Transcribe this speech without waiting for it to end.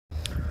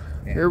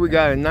Here we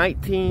got a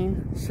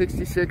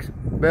 1966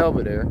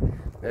 Belvedere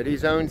that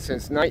he's owned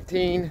since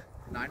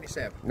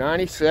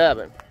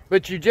 1997.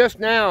 But you just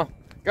now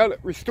got it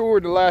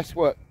restored the last,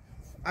 what?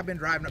 I've been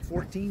driving it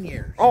 14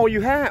 years. Oh,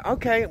 you have?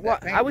 Okay. Well,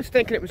 I was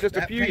thinking it was just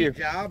a few years.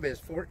 That job is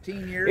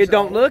 14 years It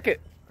don't old. look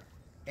it.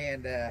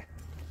 And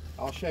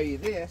I'll show you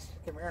this.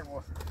 Come here and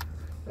we'll...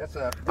 That's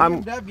a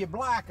BMW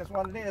black is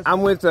what it is.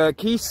 I'm with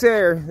Keith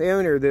Sayre, the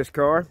owner of this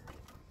car.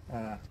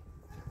 Wow.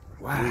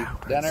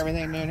 We've done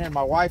everything new here.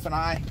 My wife and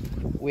I,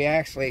 we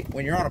actually,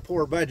 when you're on a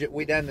poor budget,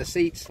 we done the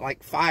seats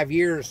like 5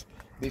 years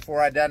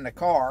before I done the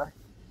car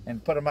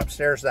and put them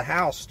upstairs to the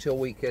house till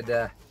we could...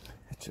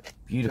 It's a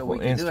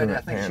beautiful instrument.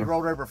 I think she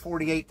rolled over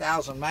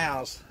 48,000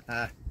 miles.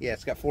 Yeah,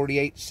 it's got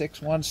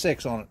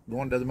 48,616 on it,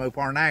 going to the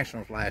MOPAR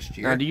Nationals last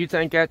year. Now, do you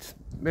think that's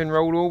been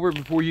rolled over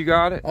before you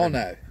got it? Oh,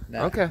 no.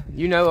 No. Okay,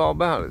 you know all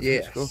about it.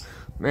 Yes. Cool.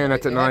 Man,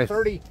 that's a nice...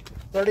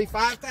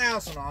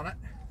 35,000 on it.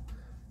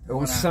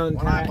 When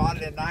I bought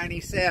it in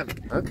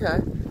 97.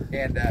 Okay.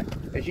 And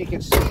as you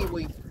can see,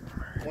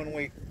 when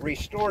we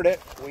restored it,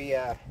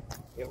 it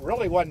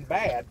really wasn't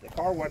bad. The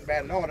car wasn't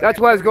bad at all. That's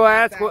what I was going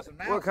to ask,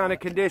 what kind of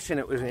condition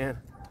it was in.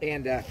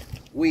 And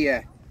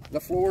the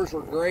floors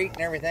were great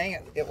and everything.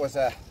 It was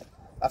a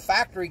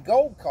factory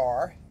gold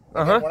car.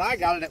 And when I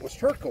got it, it was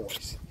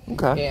turquoise.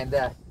 Okay. And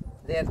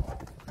then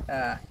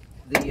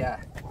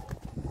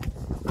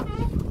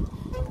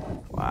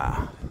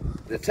wow.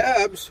 The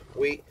tubs,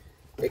 we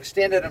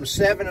extended them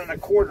 7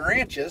 1/4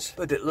 inches.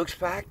 But it looks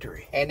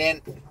factory. And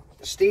then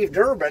Steve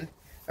Durbin,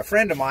 a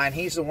friend of mine,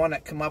 he's the one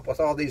that come up with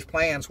all these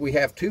plans. We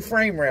have 2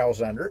 frame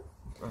rails under it.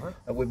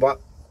 We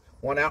bought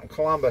one out in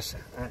Columbus.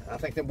 I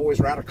think the boys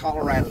were out of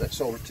Colorado that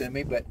sold it to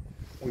me, but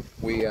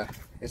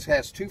it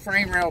has 2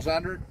 frame rails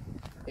under it,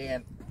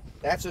 and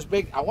that's as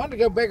big. I wanted to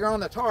go bigger on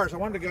the tires. I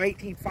wanted to go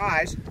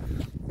 18.5s,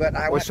 but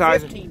I went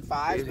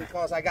 15.5s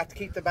because I got to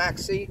keep the back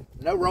seat.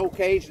 No roll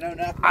cage, no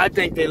nothing. I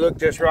think they look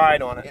just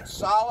right on it. It's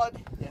solid.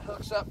 It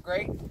hooks up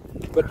great,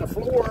 but the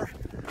floor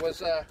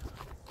was.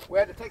 We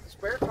had to take the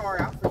spare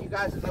car out for you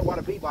guys to know what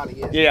a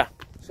B-body is. Yeah.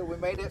 So we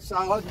made it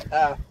solid.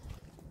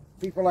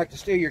 People like to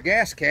steal your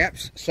gas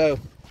caps. So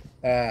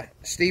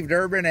Steve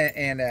Durbin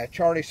and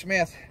Charlie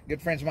Smith,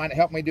 good friends of mine, that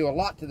helped me do a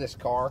lot to this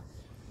car.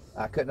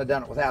 I couldn't have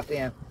done it without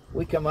them.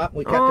 We come up,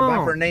 we cut the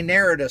bumper, and they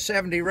narrowed a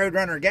 70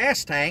 Roadrunner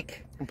gas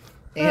tank.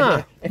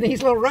 And, and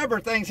these little rubber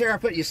things here,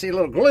 you see a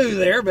little glue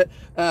there, but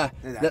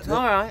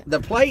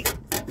the plate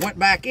went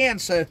back in.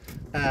 So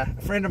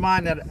a friend of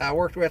mine that I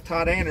worked with,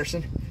 Todd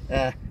Anderson,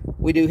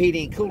 we do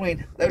heating and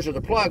cooling. Those are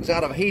the plugs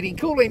out of a heating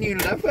cooling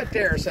unit I put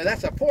there. So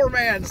that's a poor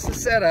man's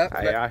setup.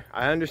 I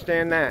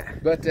understand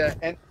that. But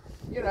and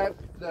you know,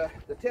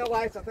 the tail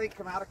lights I think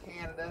come out of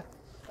Canada.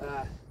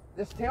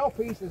 This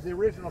tailpiece is the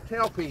original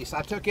tailpiece.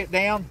 I took it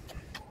down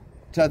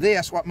to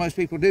this, what most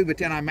people do, but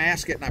then I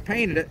masked it and I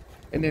painted it.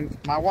 And then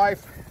my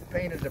wife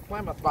painted the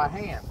Plymouth by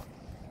hand.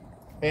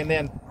 And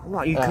then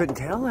well, you couldn't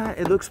tell that.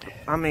 It looks,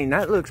 I mean,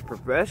 that looks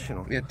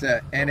professional.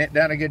 And it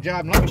done a good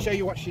job. And let me show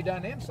you what she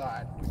done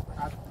inside.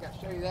 I've got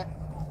to show you that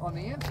on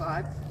the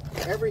inside.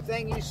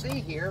 Everything you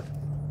see here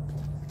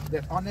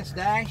that on this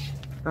dash,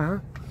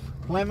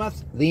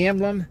 Plymouth, the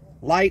emblem,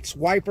 lights,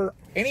 wiper,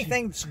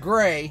 anything that's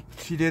gray.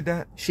 She did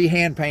that? She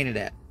hand painted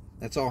that.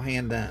 That's all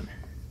hand done.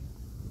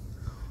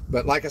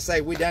 But like I say,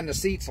 we done the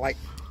seats like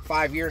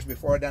 5 years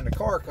before I done the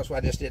car because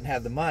I just didn't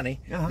have the money.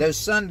 Those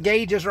sun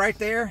gauges right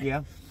there.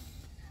 Yeah.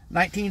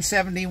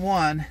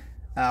 1971,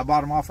 I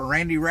bought them off of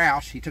Randy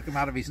Roush. He took them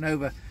out of his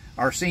Nova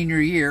our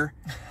senior year,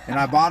 and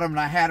I bought them and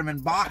I had them in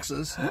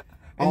boxes,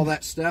 all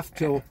that stuff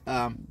till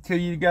I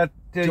got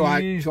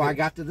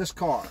to this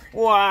car.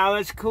 Wow,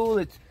 that's cool.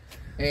 It's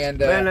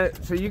man,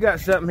 so you got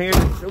something here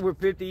that's over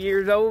 50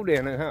 years old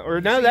in it, huh? Or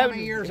no, that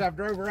many years I've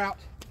drove her out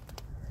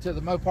to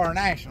the MOPAR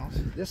Nationals.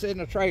 This isn't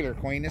a trailer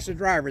queen. This is a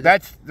driver.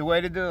 That's the way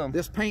to do them.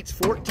 This paint's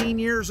 14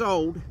 years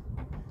old,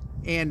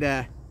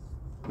 and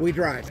we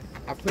drive it.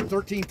 I've put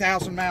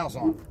 13,000 miles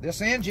on it.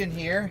 This engine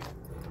here,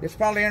 it's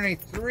probably only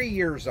 3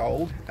 years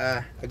old.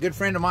 A good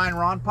friend of mine,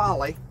 Ron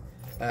Polly,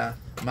 my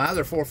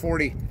other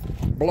 440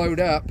 blowed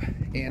up,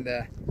 and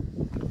I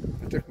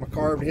took my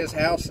car over to his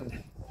house,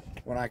 and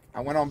when I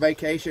went on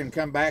vacation and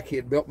come back, he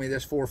had built me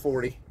this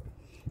 440.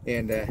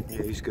 And yeah,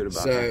 he's good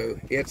about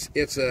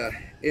that. So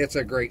it's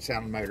a great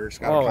sounding motor. It's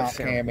got a comp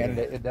cam in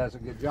it. It does a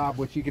good job,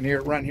 which you can hear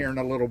it run here in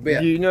a little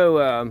bit. Do you know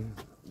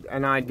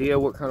an idea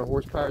what kind of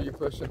horsepower you're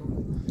pushing?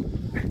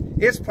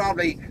 It's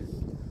probably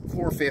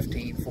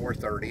 415,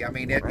 430. I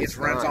mean, it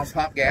runs on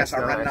pump gas. I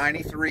run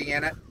 93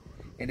 in it,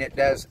 and it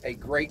does a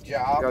great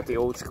job. Got the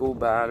old school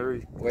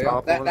battery.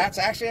 Well, that's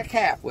actually a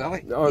cap,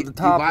 Willie. Oh, the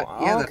top.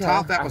 The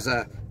top. That was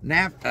a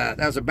that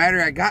was a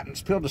battery I got and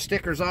spilled the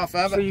stickers off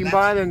of it. So you can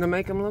buy them to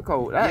make them look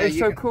old. That is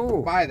so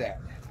cool. Buy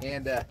that,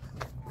 and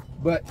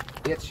but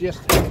it's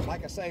just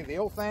like I say, the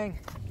old thing.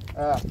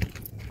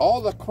 All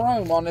the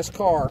chrome on this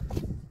car.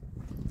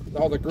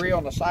 All the grill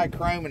on the side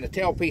chrome and the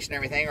tailpiece and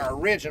everything are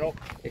original,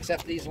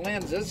 except these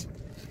lenses.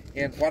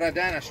 And what I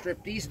done, I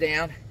stripped these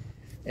down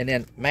and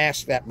then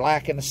masked that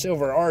black and the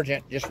silver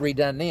argent, just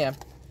redone them.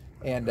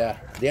 And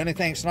the only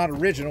thing that's not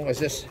original is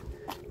this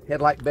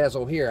headlight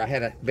bezel here. I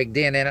had a big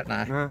dent in it,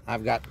 and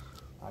I've got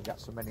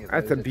so many of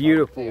those. That's a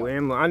beautiful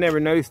emblem. I never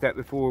noticed that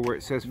before, where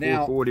it says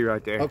 440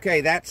 right there.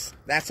 Okay, that's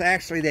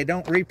actually, they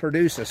don't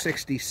reproduce a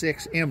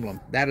 66 emblem.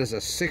 That is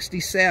a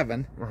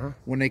 67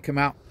 when they come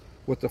out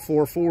with the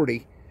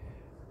 440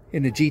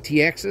 in the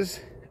GTXs.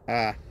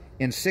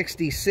 In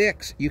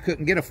 66, you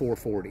couldn't get a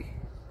 440.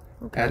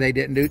 Okay. They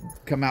didn't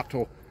come out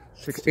till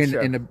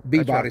in the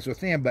B bodies with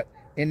them, but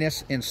in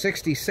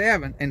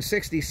 67 and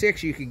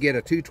 66, you could get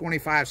a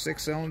 225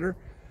 6-cylinder,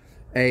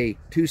 a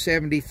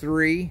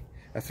 273,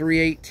 a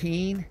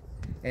 318,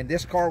 and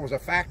this car was a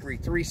factory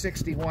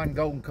 361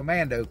 Golden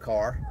Commando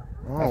car,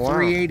 a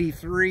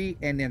 383,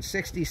 and then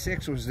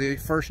 66 was the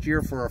first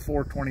year for a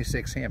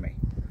 426 Hemi.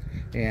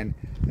 And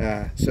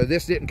so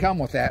this didn't come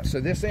with that. So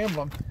this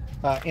emblem,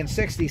 in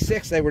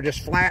 66, they were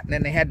just flat, and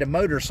then they had the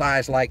motor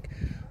size like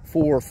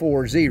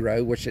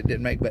 440, which it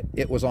didn't make, but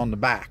it was on the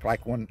back.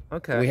 Like when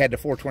we had the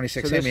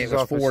 426 Hemi, it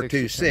was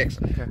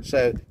 426.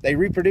 So they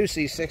reproduced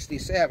these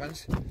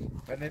 67s,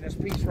 and then this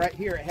piece right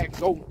here, it had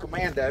Golden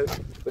Commando,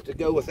 but to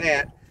go with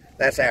that,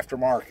 that's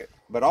aftermarket.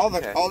 But all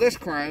this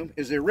chrome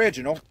is the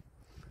original,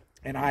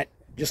 and I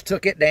just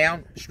took it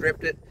down,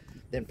 stripped it,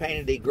 then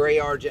painted the gray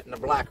argent and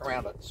the black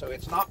around it. So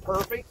it's not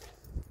perfect,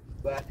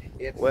 but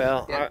it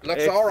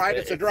looks all right.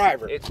 It's a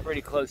driver. It's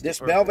pretty close to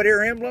this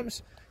Belvedere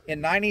emblems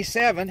in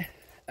 '97.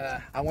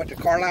 I went to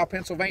Carlisle,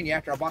 Pennsylvania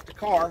after I bought the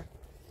car,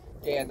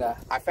 and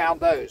I found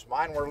those.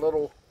 Mine were a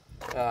little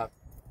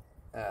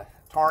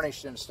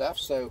tarnished and stuff,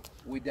 so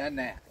we done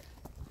that.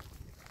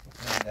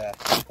 And,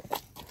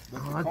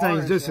 I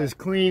think just as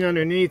clean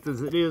underneath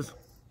as it is.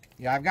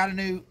 Yeah, I've got a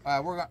new.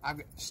 I've got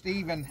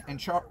Steve and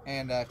Charlie.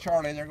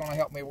 They're going to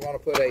help me. We're going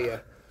to put a.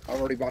 I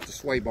already bought the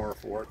sway bar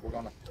for it. We're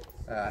going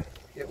to.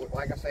 It was,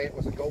 like I say, it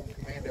was a Golden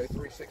Commando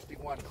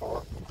 361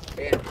 car,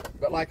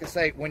 but like I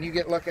say, when you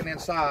get looking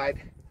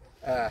inside.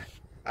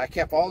 I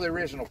kept all the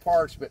original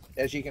parts, but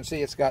as you can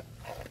see, it's got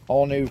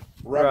all new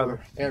rubber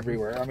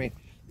everywhere. I mean,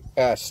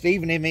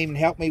 Steve and him even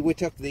helped me. We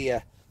took the,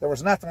 there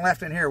was nothing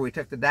left in here. We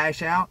took the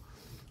dash out.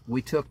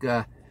 We took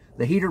the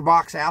heater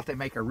box out. They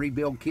make a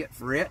rebuild kit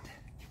for it.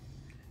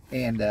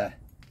 And,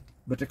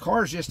 but the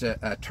car's just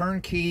a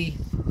turnkey.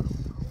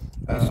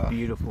 It's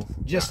beautiful.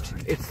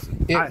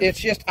 It's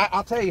just,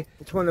 I'll tell you.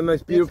 It's one of the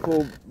most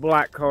beautiful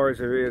black cars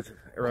there is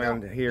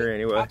around here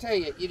anyway. I'll tell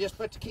you, you just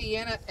put the key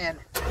in it and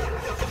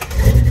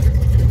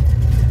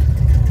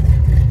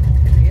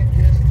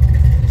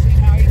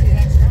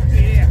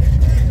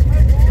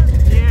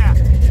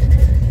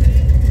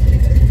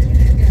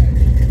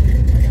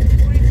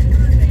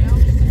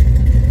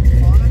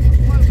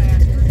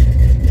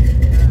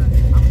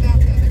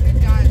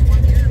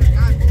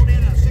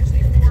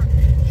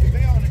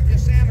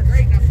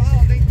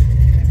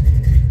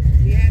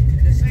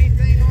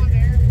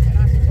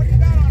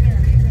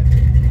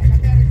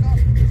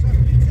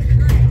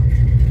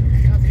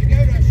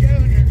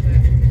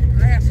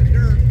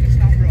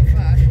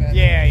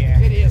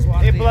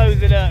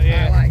blows it up,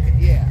 yeah. I like it,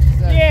 yeah.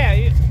 So, yeah,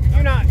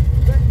 you're not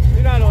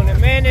on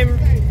it, man.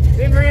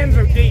 Them rims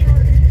are deep.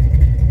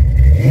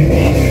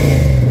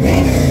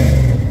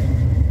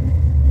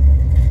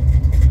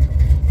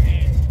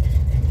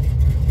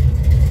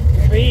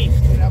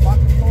 Beast. You know, I bought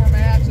the floor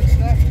mats and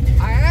stuff.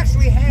 I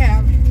actually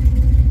have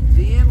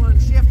the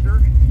inland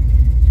shifter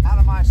out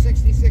of my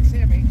 '66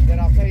 Hemi. That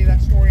I'll tell you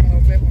that story in a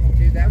little bit when we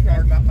do that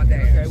part about my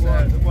dad. Okay,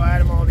 so, we'll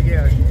add them all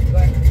together.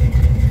 But,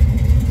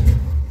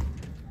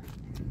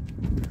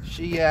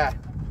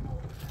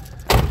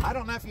 I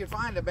don't know if you'd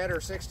find a better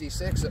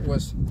 66 that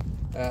was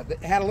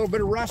that had a little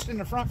bit of rust in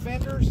the front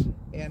fenders.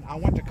 And I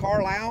went to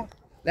Carlisle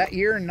that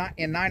year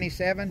in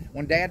 '97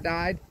 when Dad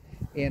died,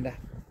 and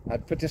I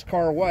put this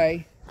car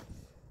away,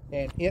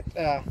 and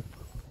I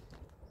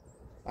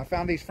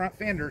found these front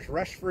fenders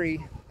rust free.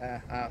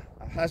 A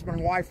husband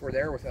and wife were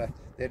there with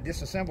they had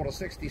disassembled a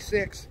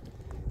 66,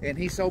 and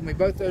he sold me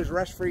both those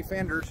rust free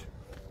fenders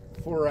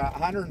for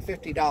 $150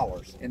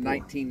 in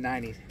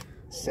 1997.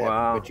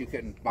 Wow. But you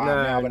couldn't buy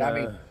them now. But I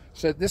mean,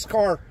 so this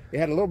car, it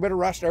had a little bit of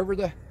rust over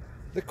the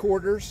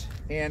quarters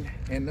and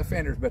the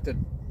fenders, but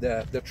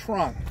the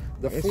trunk,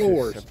 the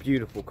floors. It's a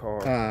beautiful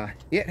car.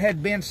 It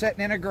had been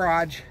sitting in a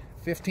garage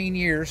 15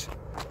 years.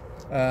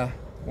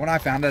 When I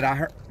found it, I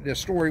heard the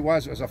story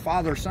was it was a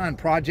father-son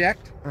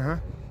project.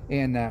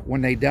 And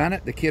when they done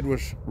it, the kid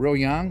was real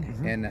young,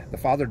 and the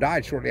father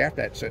died shortly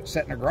after that. So it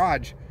sat in a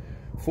garage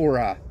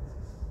for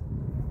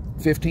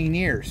 15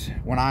 years.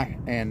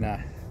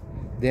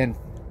 Then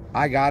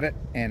I got it,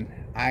 and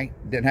I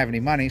didn't have any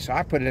money, so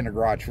I put it in a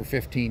garage for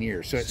 15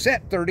 years. So it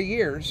sat 30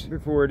 years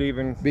before it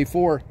even.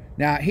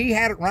 Now he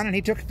had it running.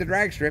 He took it to the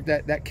drag strip.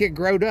 That kid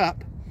growed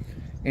up,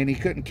 and he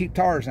couldn't keep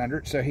tires under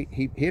it, so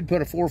he'd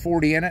put a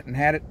 440 in it and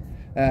had it.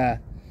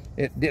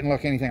 It didn't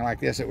look anything like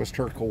this. It was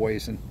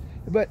turquoise,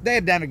 but they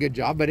had done a good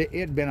job. But it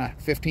had been a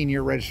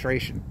 15-year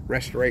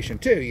restoration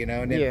too, you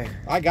know. And then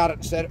I got it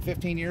and set it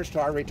 15 years till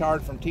I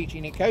retired from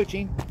teaching and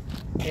coaching,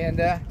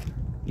 and.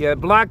 Yeah,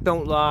 black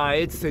don't lie.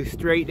 It's so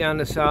straight down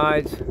the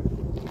sides.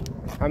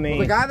 I mean,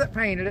 well, the guy that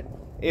painted it,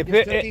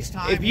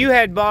 if you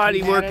had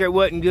body work that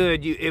wasn't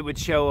good, it would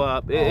show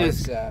up. It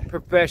is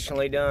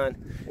professionally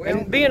done. Well,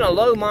 and being a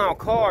low mile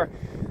car,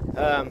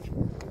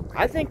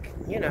 I think,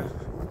 you know,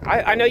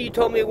 I know you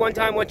told me one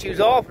time what you was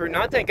offered, and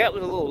I think that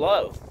was a little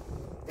low.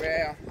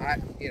 Well, I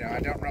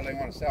don't really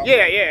want to sell.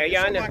 Yeah,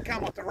 I know. If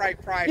come with the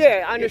right price.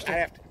 Yeah, I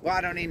understand. Well,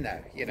 I don't even know.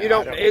 You know, you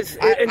don't.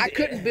 I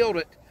couldn't build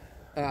it.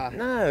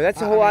 No, that's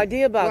the whole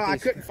idea about this. Well, I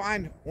couldn't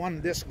find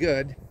one this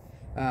good.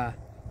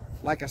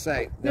 Like I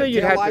say, the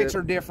lights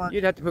are different.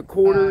 You'd have to put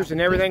quarters and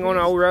everything on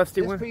an old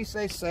rusty one. This piece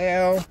they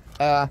sell,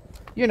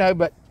 you know,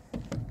 but...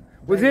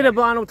 Was it a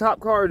vinyl top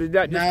car, or did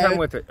that just come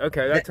with it?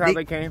 Okay, that's how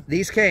they came?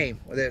 These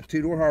came with a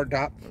two-door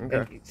hardtop.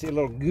 Okay. You see a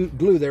little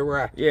glue there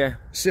where I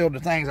sealed the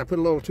things. I put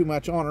a little too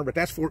much on her, but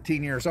that's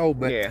 14 years old.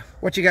 But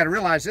what you got to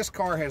realize, this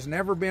car has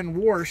never been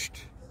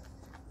washed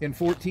in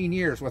 14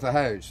 years with a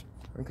hose.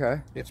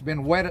 Okay. It's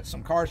been wet at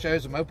some car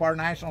shows. The MOPAR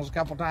Nationals a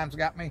couple times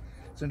got me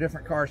some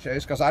different car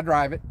shows because I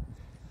drive it.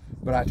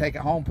 But I take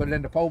it home, put it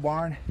in the pole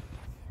barn,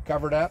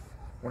 cover it up.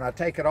 When I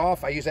take it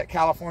off, I use that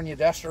California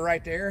duster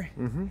right there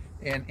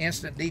and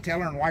instant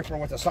detailer and wiper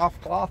with a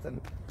soft cloth. And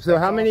so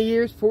how many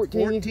years?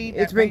 14? 14.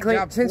 It's been clean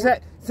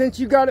since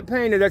you got it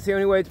painted. That's the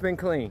only way it's been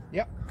clean.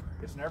 Yep.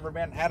 It's never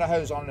been had a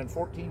hose on it in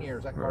 14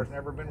 years. That car's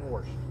never been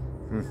washed.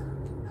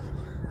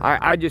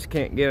 I just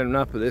can't get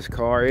enough of this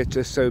car. It's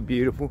just so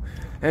beautiful,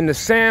 and the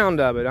sound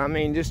of it. I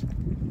mean, just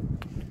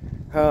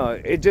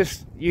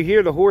you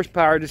hear the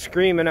horsepower just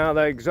screaming out of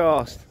the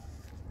exhaust.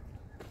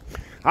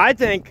 I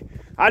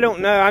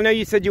don't know. I know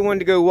you said you wanted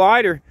to go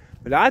wider,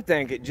 but I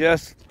think it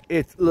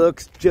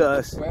looks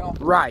just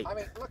right. I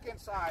mean, look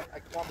inside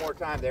one more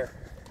time there.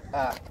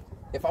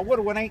 If I would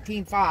have went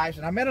 18.5s,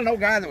 and I met an old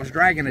guy that was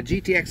dragging a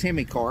GTX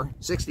Hemi car,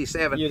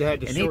 67,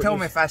 and he told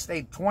me if I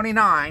stayed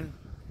 29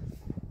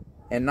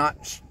 and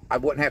I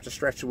wouldn't have to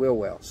stretch the wheel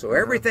well. So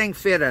everything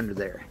fit under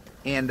there.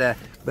 And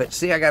but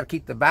see, I got to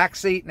keep the back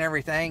seat and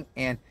everything,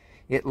 and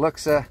it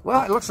looks it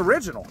looks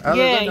original.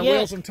 Other than the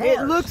wheels and tires.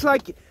 It looks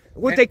like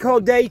what they call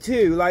day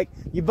two. Like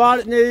you bought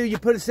it new, you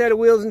put a set of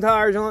wheels and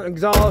tires on,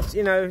 exhaust.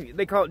 You know,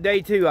 they call it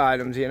day two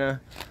items. You know.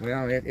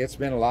 Well, it's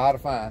been a lot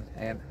of fun,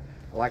 and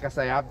like I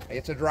say,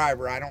 it's a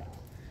driver.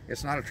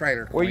 It's not a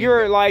trailer. Well,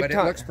 you're a lifetime.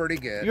 But it looks pretty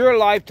good. You're a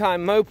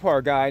lifetime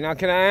Mopar guy. Now,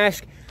 can I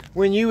ask,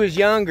 when you was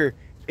younger,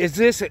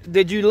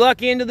 did you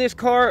luck into this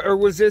car, or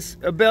was this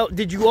a belt?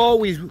 Did you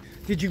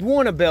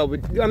want a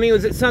Belvedere? I mean,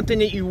 was it something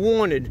that you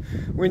wanted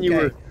when you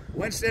were?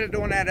 Well, instead of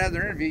doing that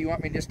other interview, you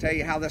want me to just tell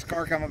you how this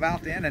car come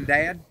about then, and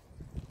Dad?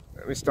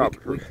 Let me stop.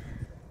 We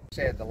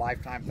said the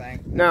lifetime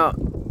thing. Now,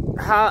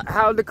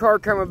 how did the car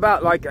come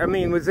about? Like, I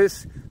mean, was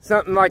this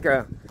something like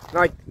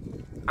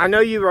I know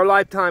you were a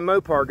lifetime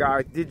Mopar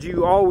guy. Did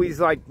you always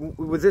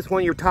was this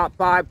one of your top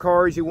 5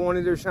 cars you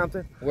wanted or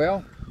something?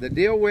 Well, the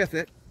deal with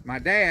it, my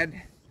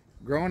dad,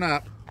 growing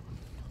up,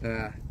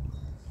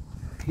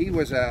 he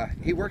worked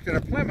at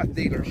a Plymouth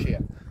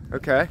dealership.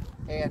 Okay.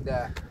 And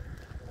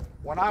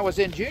when I was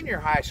in junior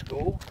high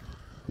school,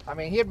 I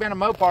mean, he had been a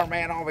Mopar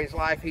man all his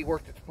life. He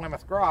worked at the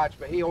Plymouth garage,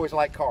 but he always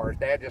liked cars.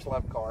 Dad just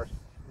loved cars.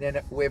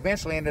 Then we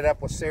eventually ended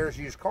up with SARYE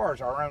Used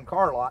Cars, our own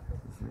car lot.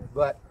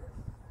 But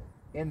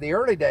in the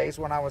early days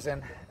when I was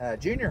in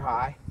junior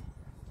high,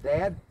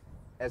 Dad,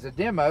 as a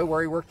demo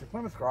where he worked at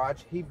Plymouth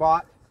garage, he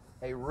bought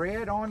a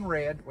red on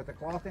red with the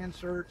cloth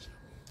inserts,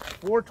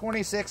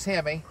 426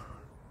 Hemi,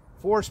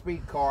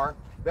 4-speed car,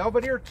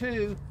 Belvedere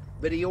 2,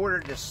 but he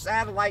ordered the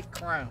satellite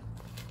chrome.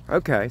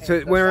 Okay, so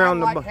it went around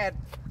the bottom. Had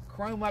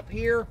chrome up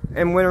here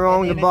and went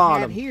around the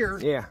bottom.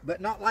 Here,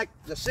 but not like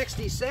the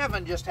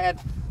 67 just had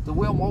the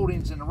wheel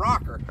moldings and the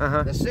rocker.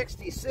 The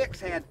 66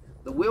 had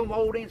the wheel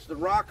moldings, the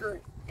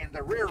rocker, and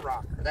the rear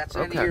rocker. That's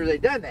the year they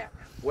done that.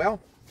 Well,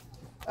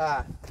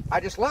 I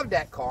just loved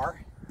that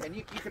car, and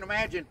you can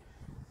imagine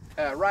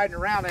riding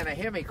around in a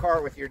Hemi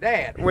car with your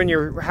dad. When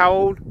you're how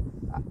old?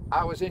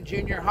 I was in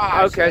junior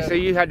high. Okay, so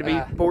you had to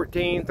be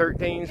 14,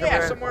 13,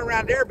 somewhere? Yeah, somewhere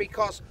around there,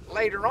 because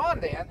later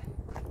on then,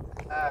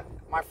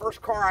 my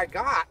first car I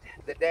got,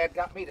 that Dad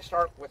got me to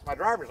start with my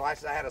driver's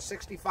license, I had a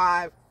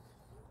 65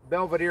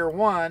 Belvedere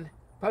 1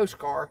 post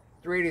car,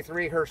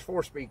 383 Hurst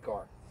 4-speed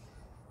car.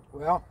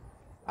 Well,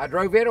 I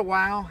drove it a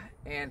while,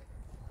 and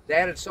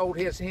Dad had sold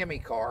his Hemi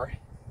car,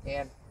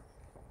 and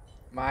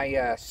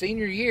my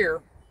senior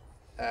year,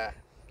 I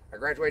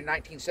graduated in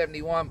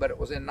 1971, but it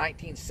was in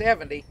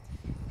 1970,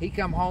 he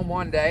come home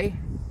one day,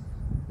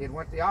 he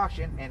went to the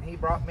auction, and he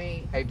brought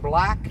me a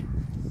black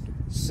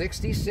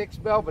 66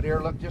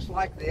 Belvedere, looked just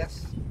like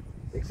this,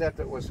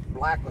 except it was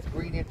black with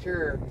green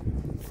interior,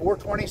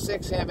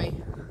 426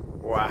 Hemi,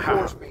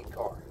 4-speed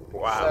car.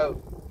 Wow.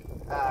 So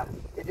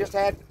it just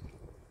had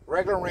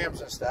regular rims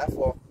and stuff.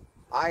 Well,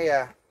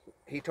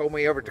 he told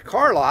me over at the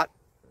car lot,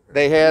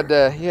 they had,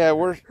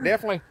 we're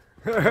definitely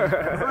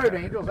Road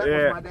Angels. That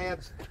was my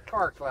dad's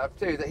car club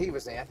too that he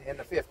was in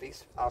the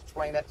 50s. I'll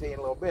explain that to you in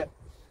a little bit.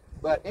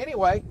 But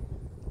anyway,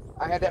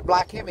 I had that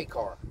black Hemi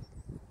car.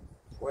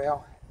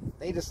 Well,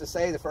 needless to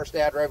say, the first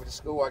day I drove it to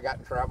school, I got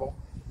in trouble.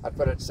 I'd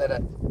put a set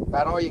of,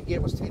 about all you could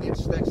get was 10-inch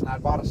slicks, and I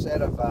bought a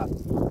set of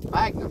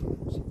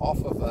Magnums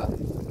off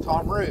of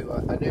Tom Rue.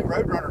 A new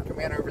Roadrunner come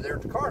in over there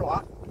at the car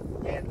lot,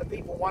 and the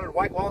people wanted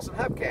white walls and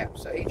hubcaps.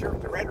 So he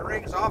jerked the red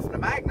rings off in the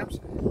Magnums,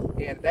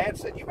 and Dad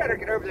said, you better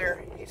get over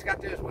there. He's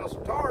got those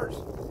Wilson Tars,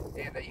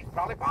 and you can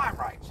probably buy them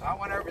right. So I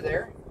went over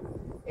there,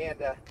 and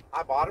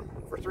I bought them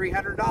for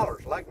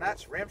 $300. Lug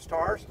nuts, rims,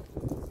 tars.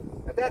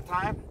 At that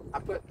time, I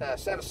put a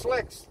set of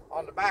slicks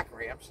on the back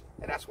rims,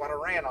 and that's what I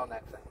ran on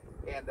that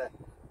thing. And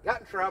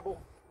got in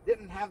trouble,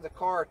 didn't have the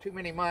car too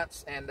many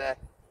months, and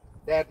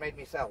Dad made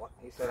me sell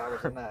it. He said I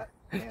was a nut.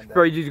 And,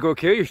 afraid you to go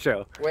kill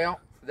yourself. Well,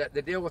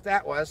 the deal with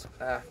that was,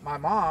 my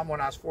mom,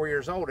 when I was 4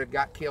 years old, had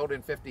got killed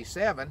in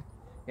 '57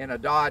 in a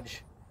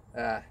Dodge.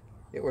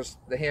 It was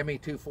the Hemi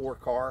 2.4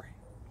 car,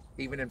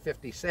 even in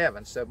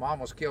 '57. So Mom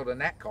was killed in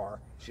that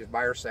car. She was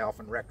by herself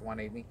and wrecked one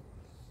evening,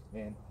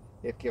 and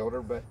it killed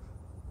her. But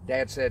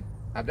Dad said,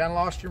 I've done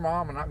lost your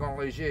mom, I'm not going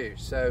to lose you.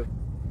 So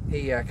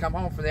he come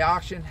home from the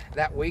auction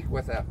that week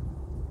with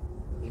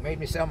he made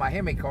me sell my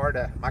Hemi car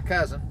to my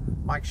cousin,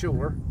 Mike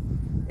Schuler,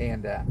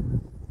 and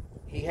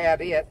he had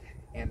it,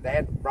 and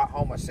Dad brought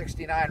home a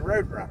 '69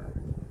 Roadrunner,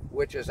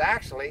 which is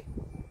actually,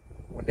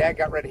 when Dad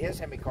got rid of his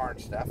Hemi car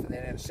and stuff, and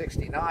then in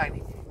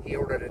 '69, he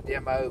ordered a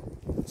demo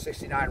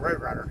 '69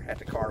 Roadrunner at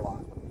the car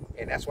lot.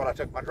 And that's what I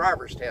took my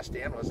driver's test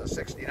in, was a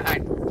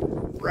 '69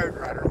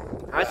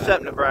 Roadrunner. That's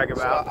something to brag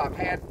about. So I've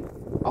had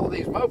all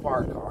these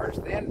MOPAR cars.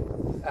 Then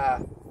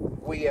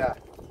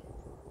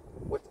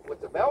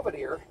with the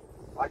Belvedere,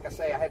 like I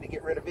say, I had to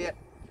get rid of it.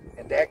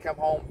 And Dad come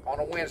home on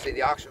a Wednesday.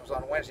 The auction was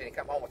on a Wednesday, and he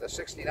come home with a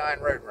 '69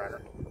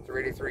 Roadrunner,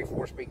 383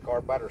 4-speed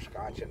car,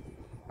 butterscotch. And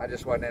I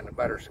just wasn't into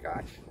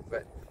butterscotch.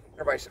 But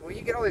everybody said, well,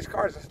 you get all these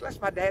cars. I said,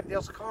 that's my dad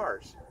deals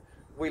cars.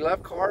 We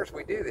love cars,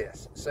 we do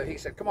this. So he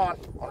said, come on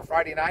a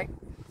Friday night,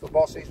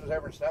 football season was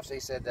over and stuff, so he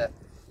said,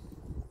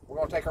 we're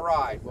going to take a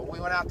ride. Well, we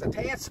went out to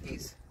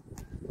Tansky's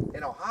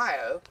in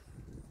Ohio,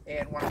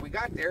 and when we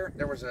got there,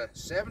 there was a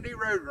 '70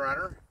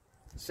 Roadrunner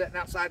sitting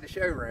outside the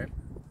showroom,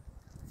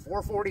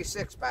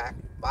 446 pack,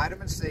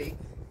 vitamin C,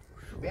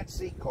 bent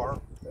seat car,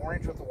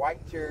 orange with the white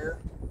interior,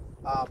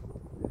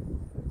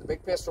 the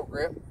big pistol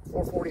grip,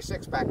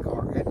 446 pack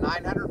car, had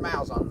 900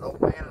 miles on it. An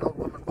old man and an old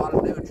woman bought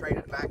it new and traded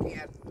it back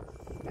in.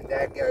 And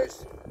Dad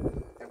goes,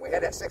 and we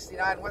had that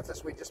 '69 with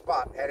us, we just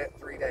bought, had it in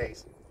 3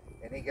 days.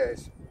 And he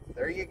goes,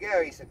 there you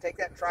go. He said, take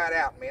that and try it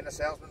out. And me and the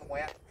salesman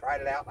went,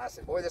 tried it out, and I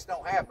said, boy, this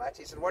don't have much.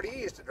 He said, what do you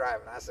used to drive?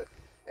 And I said,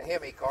 a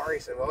Hemi car. He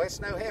said, well, it's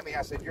no Hemi.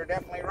 I said, you're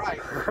definitely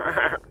right.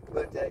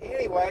 But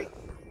anyway,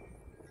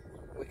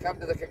 we come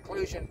to the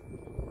conclusion,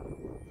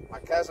 my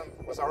cousin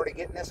was already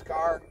getting this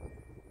car,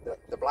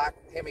 the black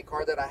Hemi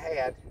car that I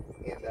had,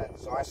 and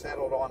so I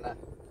settled on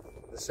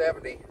the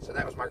 '70. So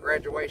that was my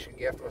graduation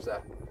gift, was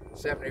a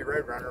 '70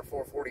 Roadrunner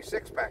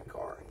 446 pack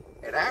car.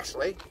 And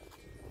actually,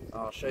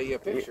 I'll show you a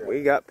picture.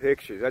 We got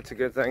pictures. That's a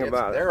good thing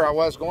about it. There I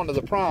was going to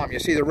the prom. You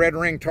see the red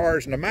ring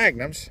tars and the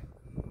Magnums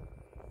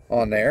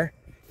on there,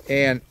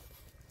 and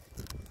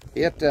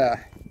it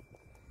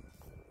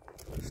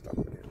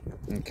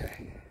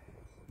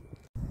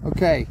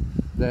okay,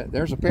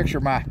 there's a picture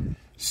of my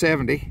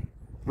 '70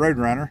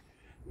 Roadrunner.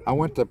 I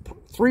went to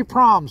 3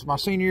 proms my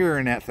senior year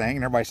in that thing,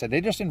 and everybody said,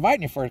 they just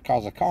inviting you for it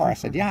cause a car. I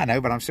said, yeah, I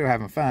know, but I'm still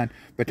having fun.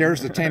 But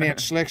there's the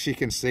 10-inch slicks you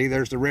can see.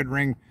 There's the red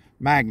ring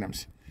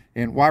Magnums.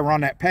 And while we're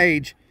on that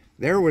page,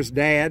 there was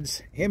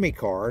Dad's Hemi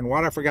car. And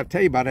what I forgot to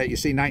tell you about it, you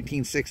see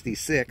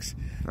 1966.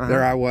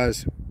 There I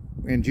was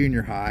in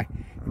junior high.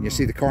 And you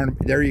see the car,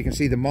 there you can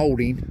see the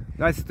molding.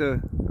 That's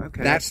the,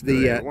 okay. That's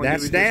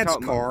Dad's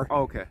car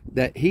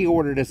that he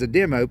ordered as a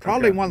demo.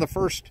 Probably one of the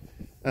first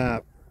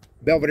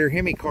Belvedere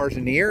Hemi cars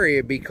in the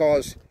area,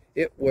 because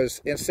it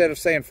was, instead of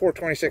saying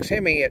 426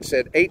 Hemi, it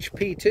said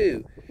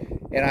HP2.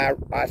 And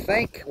I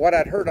think what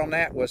I'd heard on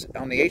that was,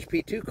 on the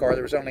HP2 car,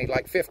 there was only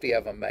like 50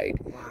 of them made.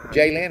 Wow.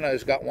 Jay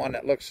Leno's got one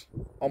that looks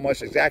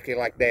almost exactly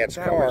like Dad's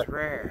car. That was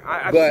rare.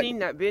 I've seen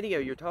that video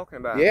you're talking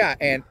about. Yeah,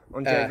 and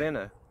on Jay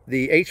Leno.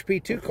 The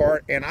HP2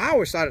 car, and I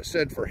always thought it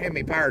stood for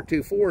Hemi Power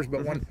 2.4s,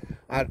 but when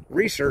I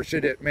researched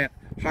it, it meant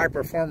high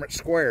performance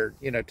squared,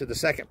 you know, to the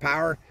second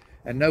power,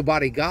 and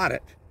nobody got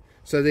it.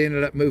 So they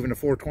ended up moving to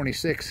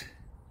 426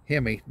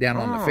 Hemi down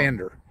on the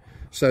fender.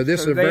 So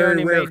this is a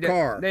very rare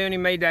car. They only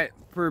made that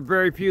for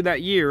very few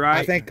that year, right?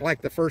 I think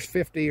like the first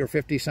 50 or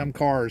 50 some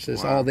cars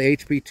is all the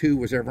HP2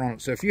 was ever on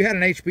it. So if you had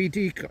an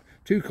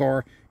HP2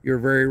 car, you're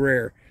very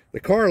rare.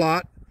 The car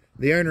lot,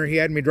 the owner, he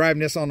had me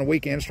driving this on the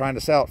weekends trying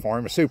to sell it for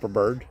him, a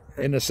Superbird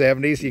in the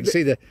 70s. You can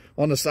see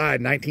on the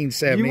side,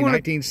 1970.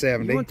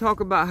 You want to talk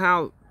about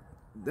how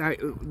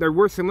they're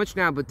worth so much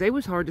now, but they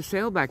was hard to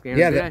sell back then.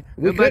 Yeah,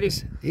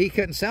 he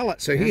couldn't sell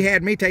it, so he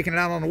had me taking it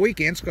out on the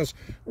weekends, because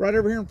right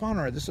over here in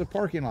Pomeroy, this is a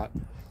parking lot.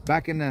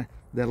 Back in the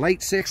late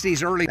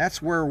 60s, early,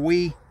 that's where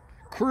we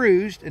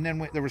cruised, and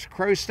then there was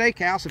Crow's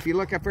Steakhouse. If you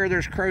look up there,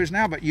 there's Crow's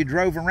now, but you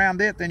drove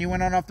around it, then you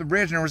went on off the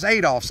bridge, and there was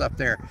Adolph's up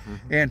there.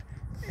 And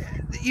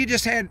you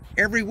just had,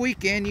 every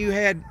weekend, you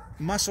had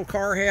muscle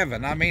car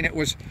heaven. I mean, it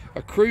was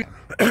a cruise.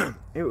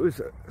 It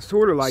was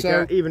sort of like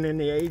that, even in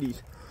the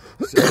 80s.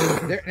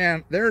 So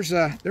now there's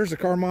the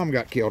car Mom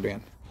got killed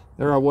in.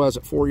 There I was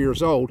at 4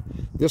 years old.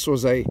 This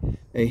was a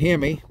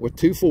Hemi with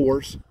 2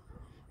 4s,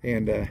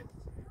 and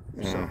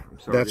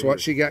that's what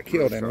she got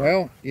killed in.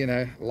 Well, you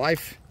know,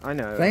 life. I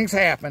know. Things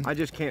happen. I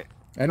just can't.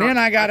 And then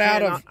I got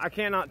out of. I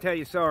cannot tell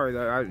you sorry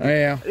though.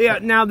 Yeah. Yeah.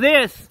 Now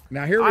this.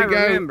 Now here we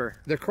go. Remember.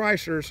 The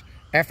Chryslers.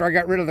 After I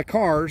got rid of the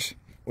cars.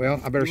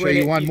 Well, I better show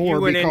you one more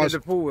because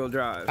into the 4-wheel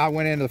drive. I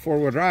went into the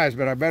 4-wheel drives,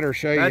 but I better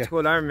show you. That's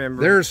what I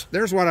remember.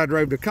 There's what I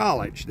drove to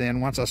college. Then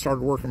once I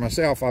started working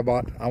myself, I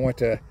went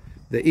to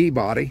the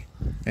E-body,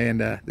 and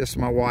this is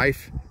my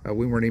wife.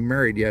 We weren't even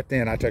married yet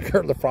then. I took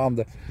her to the prom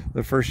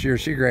the first year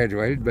she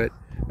graduated, but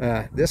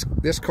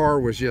this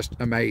car was just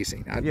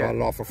amazing. I bought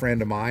it off a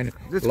friend of mine,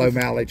 low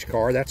mileage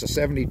car. That's a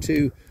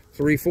 72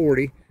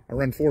 340. I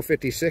run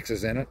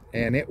 456s in it,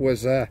 and it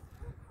was a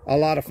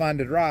lot of fun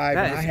to drive.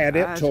 And I had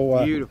it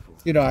till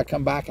you know, I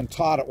come back and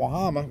taught at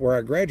Wahama, where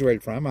I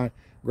graduated from. I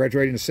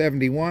graduated in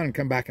 71 and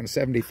come back in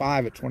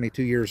 75 at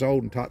 22 years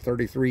old and taught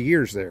 33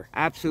 years there.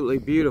 Absolutely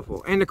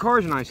beautiful. And the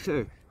car's nice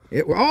too.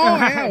 Oh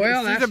yeah,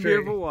 well that's a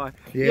beautiful wife.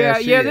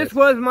 Yeah, this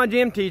was my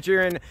gym teacher,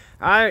 and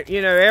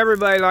you know,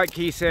 everybody liked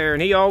Keith there,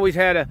 and he always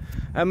had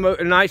a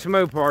nice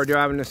Mopar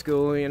driving to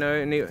school, you know,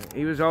 and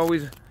he was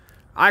always.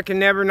 I can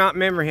never not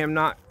remember him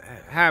not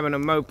having a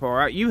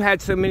Mopar. You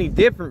had so many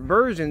different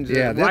versions.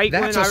 Yeah,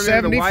 that's a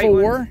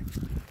 74.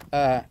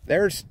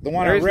 There's the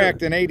one I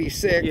wrecked in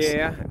 86.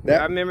 Yeah,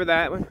 I remember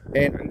that one.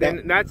 And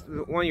then that's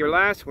one of your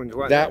last ones,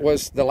 wasn't it? That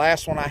was the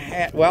last one I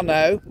had. Well,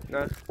 no.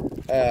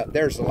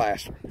 There's the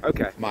last one.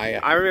 Okay.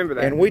 I remember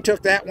that. And we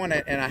took that one,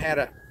 and I had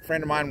a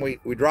friend of mine,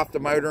 we dropped the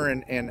motor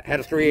and had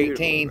a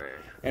 318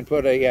 and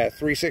put a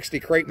 360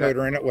 crate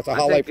motor in it with a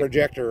Holley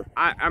projector.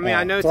 I mean,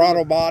 I know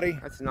throttle body.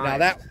 That's nice.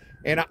 Now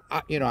and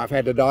you know, I've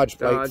had the Dodge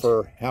plate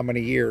for how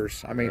many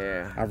years? I mean,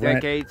 I've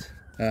decades.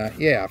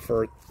 Yeah,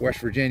 for West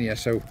Virginia.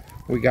 So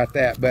we got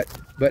that, but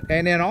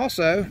and then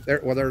also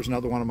there's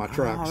another one of my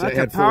trucks. Oh,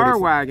 that's a power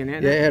wagon,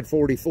 isn't it? Yeah, it had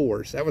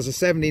 44s. That was a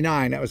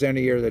 79. That was the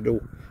only year of the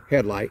dual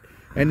headlight.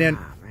 And then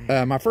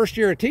my first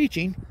year of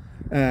teaching,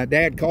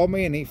 Dad called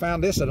me and he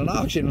found this at an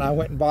auction, and I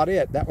went and bought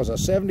it. That was a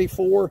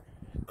 74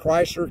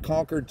 Chrysler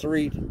Concord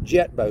 3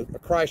 jet boat. A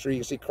Chrysler, you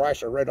can see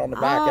Chrysler right on the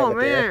back of it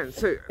there.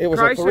 So it was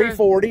Chrysler, a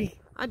 340.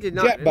 I did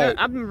not. Jet boat.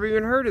 I've never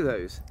even heard of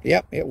those.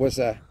 Yep, it was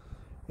a.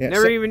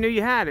 Never even knew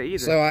you had it either.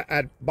 So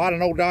I bought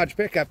an old Dodge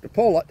pickup to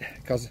pull it,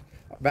 because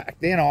back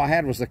then all I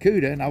had was the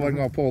Cuda, and I wasn't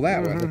going to pull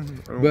that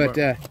with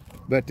it.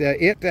 But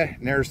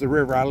and there's the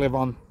river I live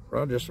on,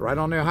 well, just right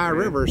on the Ohio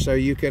River, so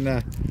you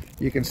can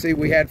see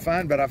we had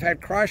fun. But I've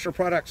had Chrysler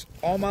products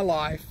all my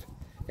life,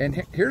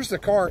 and here's the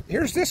car.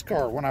 Here's this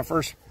car when I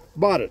first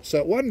bought it, so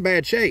it wasn't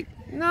bad shape.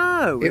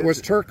 No, it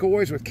was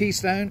turquoise with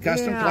Keystone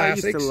custom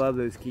plastics. I used to love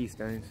those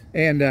Keystones.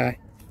 And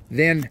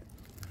then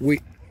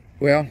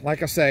well,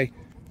 like I say.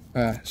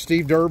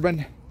 Steve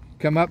Durbin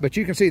come up, but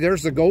you can see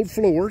there's the gold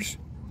floors,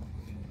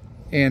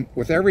 and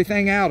with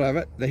everything out of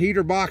it, the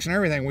heater box and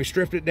everything, we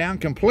stripped it down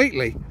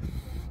completely,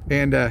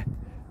 and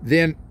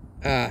then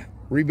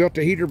rebuilt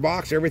the heater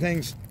box.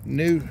 Everything's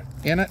new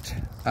in it.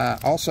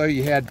 Also,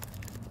 you had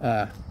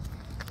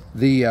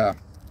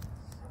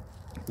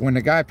when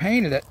the guy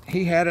painted it,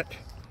 he had it.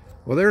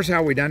 Well, there's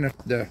how we done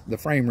the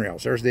frame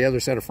rails. There's the other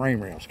set of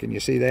frame rails. Can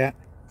you see that?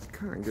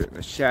 Kind of getting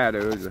the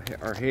shadows of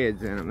our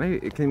heads in them.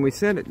 Maybe, can we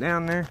set it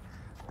down there?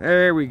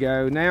 There we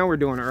go. Now we're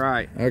doing it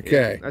right.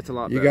 Okay. Yeah, that's a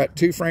lot better. You got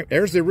 2 frame.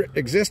 There's the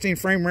existing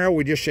frame rail.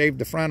 We just shaved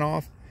the front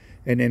off.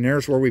 And then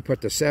there's where we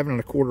put the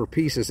 7 1/4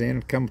 pieces in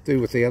and come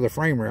through with the other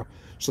frame rail.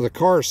 So the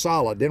car is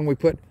solid. Then we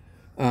put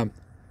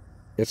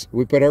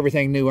we put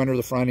everything new under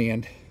the front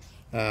end.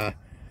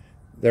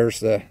 There's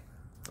the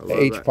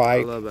H-pipe.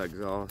 I love that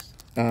exhaust.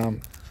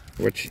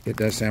 Which it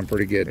does sound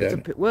pretty good,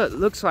 doesn't it? Well, it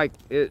looks like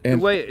it. The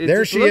way it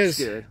there just she looks is.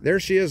 good. There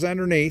she is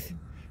underneath.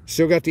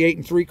 Still got the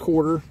 8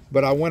 3/4,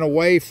 but I went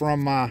away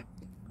from had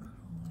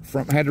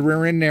the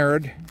rear end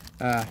narrowed.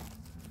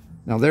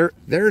 Now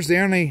there's the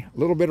only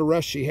little bit of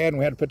rust she had, and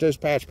we had to put those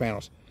patch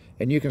panels.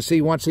 And you can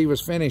see once he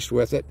was finished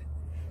with it,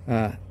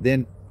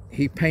 then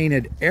he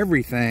painted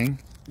everything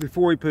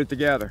before he put it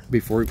together.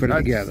 Before he put it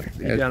together,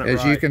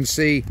 as you can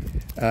see,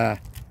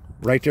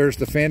 right there's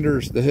the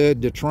fenders, the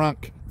hood, the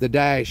trunk, the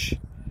dash.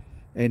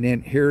 And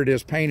then here it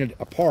is painted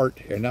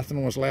apart, and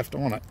nothing was left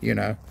on it, you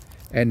know.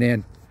 And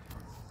then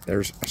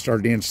I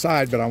started the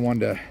inside, but I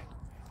wanted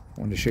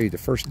to show you the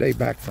first day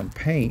back from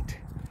paint,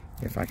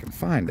 if I can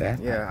find that.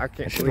 Yeah, I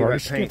can't believe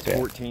that paint's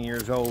 14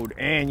 years old,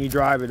 and you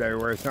drive it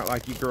everywhere. It's not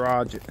like you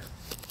garage it.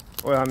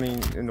 Well, I mean,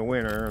 in the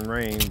winter and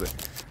rain, but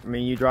I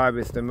mean, you drive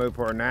it to the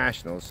Mopar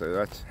National, so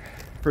that's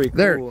pretty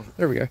cool.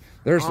 There we go.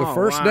 There's the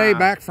first day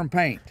back from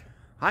paint.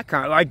 I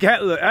kind of like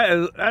that look.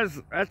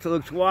 That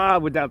looks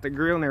wild without the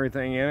grill and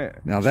everything in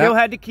it. Now still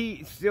had the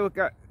key. Still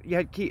got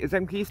is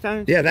them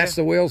Keystones? Yeah, that's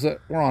the wheels that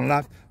were on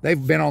it.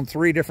 They've been on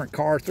 3 different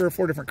cars, 3 or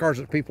 4 different cars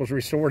that people's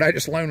restored. I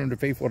just loan them to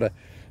people to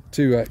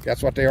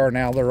that's what they are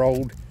now. They're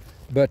old,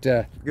 but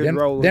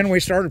then we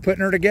started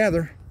putting her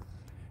together,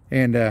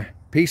 and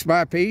piece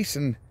by piece,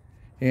 and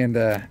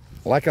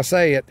like I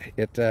say,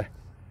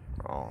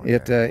 Oh,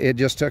 it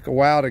just took a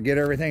while to get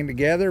everything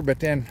together, but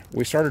then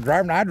we started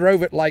driving. I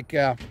drove it like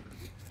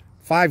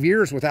 5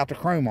 years without the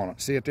chrome on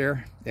it. See it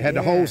there? It had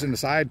the holes in the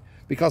side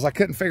because I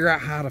couldn't figure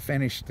out how to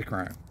finish the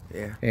chrome.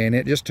 Yeah. And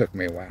it just took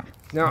me a while.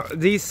 Now,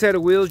 these set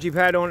of wheels you've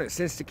had on it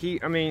since the key,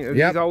 I mean,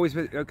 these always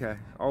been, okay,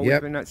 always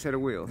been that set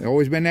of wheels.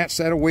 Always been that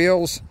set of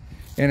wheels,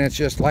 and it's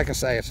just, like I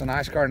say, it's a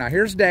nice car. Now,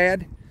 here's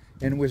Dad,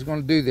 and we're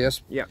going to do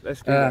this. Yeah,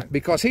 let's do that.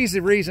 Because he's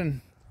the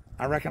reason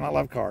I reckon I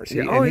love cars.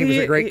 Yeah. And he was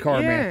a great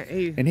car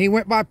man. And he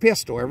went by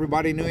Pistol.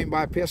 Everybody knew him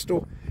by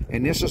Pistol.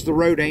 And this is the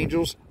Road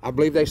Angels. I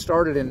believe they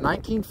started in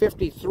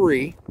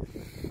 1953.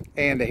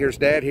 And here's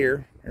Dad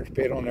here. There's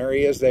Pitt on there.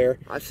 He is there.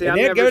 I see.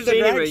 I've never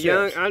seen him as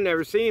young. I've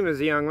never seen him as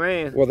a young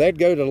man. Well, they'd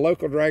go to the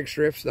local drag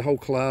strips, the whole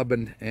club,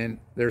 and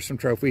there's some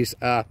trophies.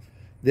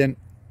 Then,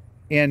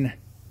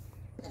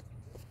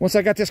 once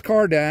I got this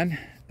car done,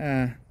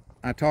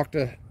 I talked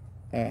to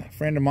a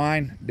friend of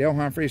mine, Dale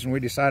Humphreys, and we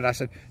decided. I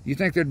said, "You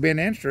think there'd be an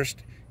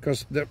interest?"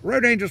 Because the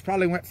Road Angels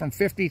probably went from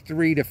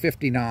 53 to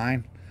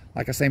 59.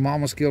 Like I say,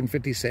 Mom was killed in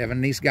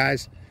 57. These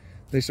guys,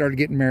 they started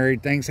getting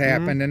married. Things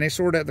happened, and they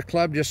the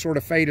club just sort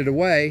of faded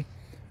away.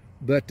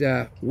 But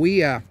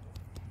we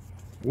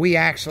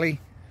actually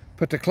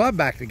put the club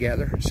back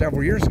together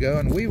several years ago,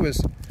 and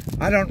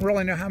I don't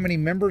really know how many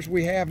members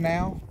we have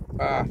now.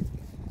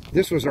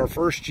 This was our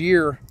first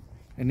year,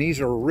 and these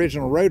are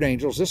original Road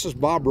Angels. This is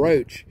Bob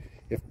Roach,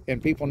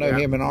 and people know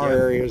him in our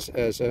areas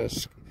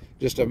as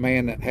just a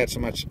man that had so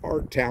much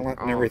art talent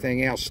and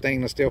everything else,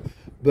 stainless steel.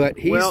 But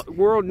he's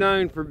world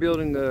known for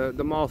building the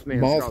Mothman.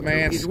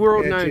 Mothman. He's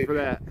world known for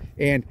that.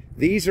 And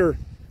these are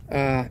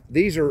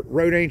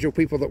Road Angel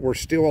people that were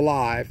still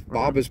alive.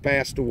 Bob has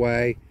passed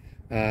away.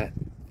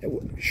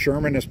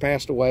 Sherman has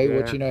passed away,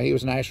 which, you know, he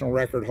was national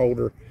record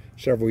holder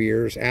several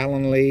years.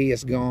 Alan Lee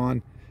is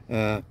gone.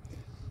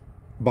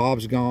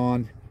 Bob's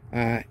gone.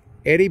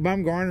 Eddie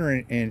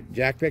Bumgarner and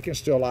Jack Pickett's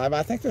still alive.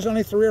 I think there's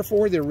only 3 or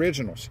 4 of the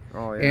originals.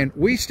 Oh, yeah. And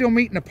we still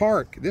meet in the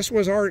park. This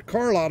was our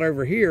car lot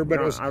over here, but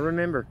I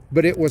remember.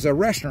 But it was a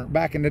restaurant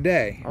back in the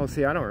day. Oh,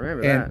 see, I don't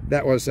remember and that.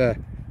 That was the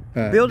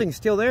building's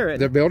still there,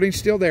 isn't it? The building's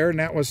still there, and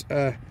that was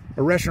a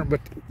restaurant. But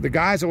the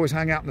guys always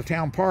hung out in the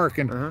town park,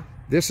 and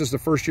this is the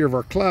first year of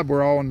our club.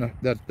 We're all in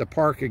the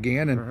park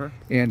again,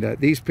 and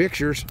these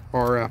pictures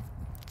are.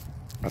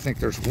 I think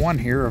there's one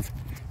here of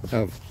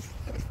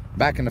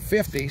back in the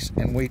 50s,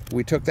 and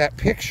we took that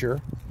picture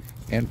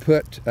and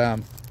put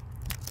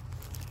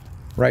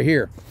right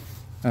here.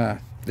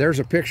 There's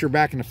a picture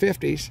back in the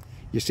 50s.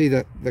 You see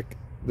the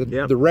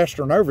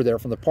restaurant over there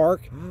from the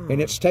park,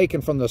 and it's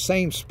taken from the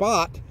same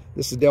spot.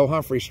 This is Dale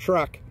Humphrey's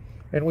truck,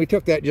 and we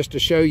took that just to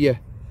show you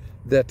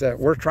that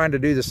we're trying to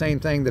do the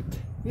same thing that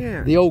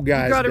the old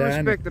guys done. You got to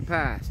respect the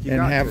past.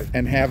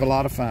 And have a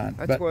lot of fun.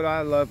 That's what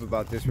I love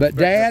about this. But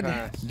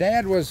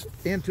Dad was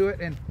into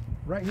it, and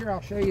right here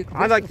I'll show you.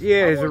 I like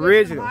his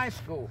original. High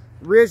school.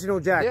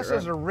 Original jacket. This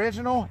is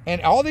original,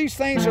 and all these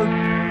things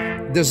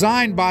are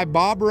designed by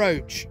Bob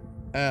Roach.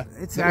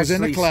 It was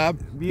in the club.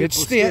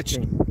 It's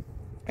stitched,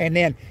 and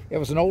then it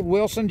was an old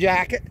Wilson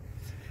jacket,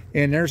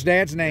 and there's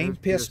Dad's name,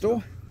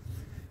 Pistol,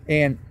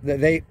 and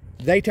the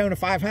Daytona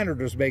 500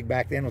 was big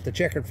back then with the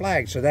checkered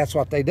flag, so that's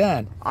what they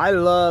done. I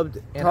loved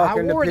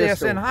talking to Pistol.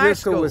 This in high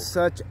school. Pistol was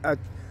such a.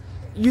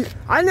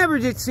 I never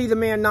did see the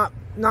man not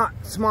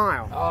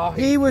smile. Oh,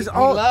 he was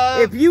all.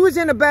 If you was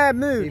in a bad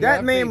mood,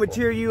 that man would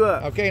cheer you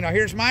up. Okay, now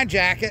here's my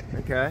jacket.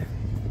 Okay.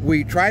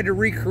 We tried to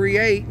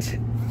recreate.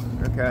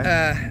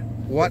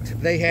 What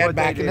they had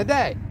back in the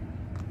day.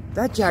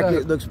 That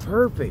jacket looks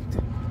perfect.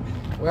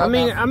 Well,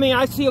 I mean,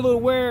 I see a little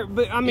wear,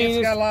 but I mean,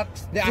 it's got a lot.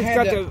 I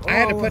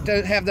had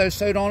to have those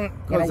sewed on it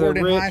when I wore it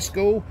in high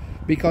school,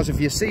 because if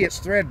you see, it's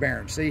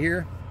threadbare. See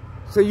here.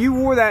 So you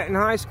wore that in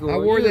high school. I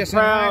wore this in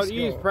high school.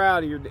 You're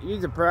proud of your.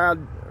 You're a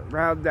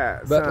proud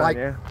dad. But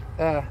son,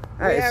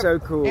 that is so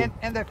cool.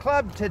 And the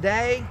club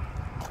today,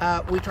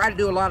 we try to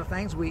do a lot of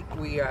things. We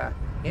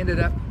ended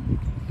up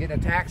getting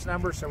a tax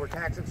number, so we're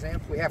tax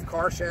exempt. We have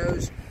car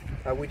shows.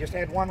 We just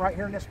had one right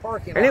here in this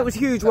parking lot. And it was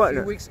huge, wasn't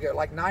it? A few weeks ago,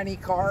 like 90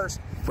 cars.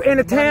 In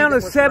a town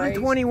of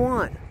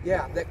 721.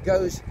 Yeah, that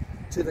goes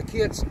to the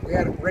kids. We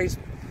had to raise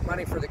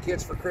money for the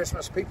kids for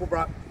Christmas. People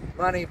brought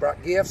money,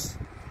 brought gifts,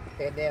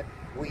 and then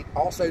we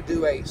also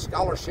do a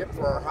scholarship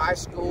for our high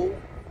school.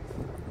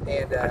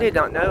 And I did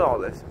not know all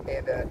this.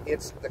 And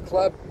it's the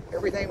club.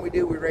 Everything we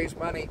do, we raise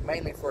money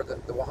mainly for the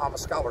Wahama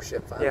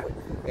Scholarship Fund. Yeah.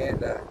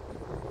 And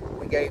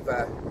we gave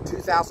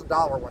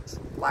 $2,000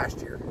 ones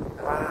last year.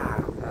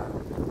 Wow.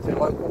 To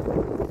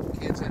local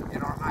kids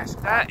in our high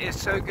school. That is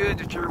so good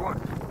that you're one.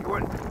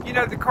 You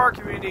know, the car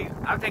community,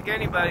 I think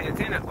anybody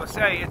that's in it will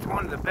say it's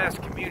one of the best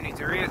communities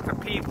there is. The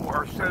people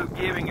are so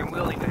giving and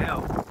willing to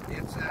help.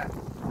 It's, I'll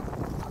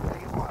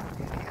tell you what,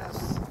 it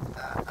is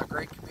a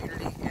great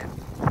community.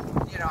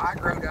 And, you know, I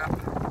grew up,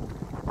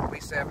 I'll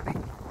be 70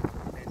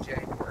 in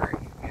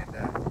January, and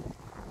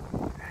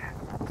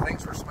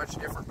things were so much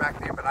different back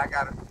then, but I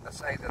got to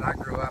say that I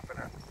grew up in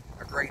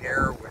a great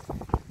era with,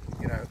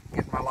 you know,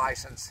 getting my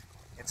license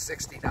in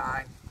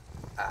 '69.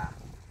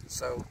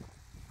 So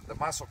the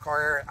muscle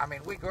car area. I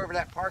mean, we go over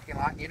that parking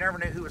lot, and you never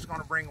knew who was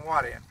going to bring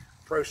what in.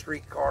 Pro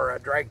street car,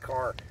 drag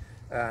car,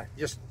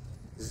 just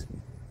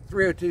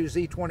 302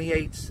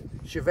 Z28s,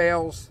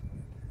 Chevelles,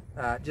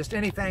 just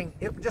anything.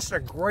 It was just a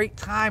great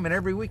time, and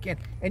every weekend.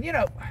 And you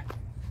know,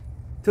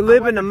 to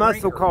live in the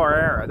muscle car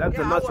era. That's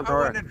the muscle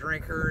car. I wasn't a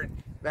drinker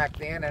back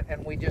then,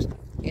 and we just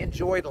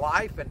enjoyed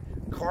life, and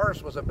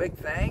cars was a big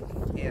thing,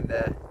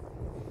 and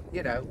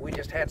you know, we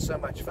just had so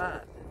much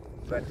fun.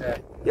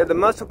 But yeah, the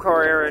muscle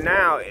car era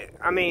now,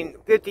 I mean,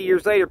 50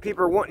 years later,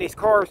 people are wanting these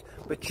cars,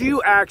 but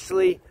you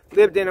actually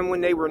lived in them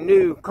when they were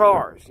new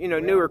cars, you know,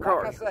 newer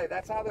cars. Like I say,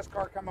 that's how this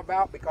car come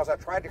about, because I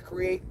tried to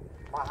create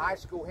my high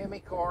school Hemi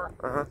car,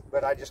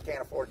 but I just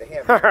can't afford the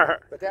Hemi.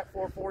 But that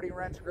 440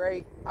 runs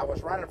great. I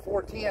was running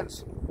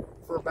 410s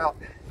for about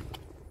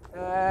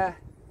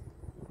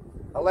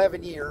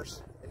 11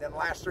 years, and then the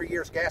last 3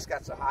 years gas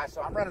got so high,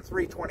 so I'm running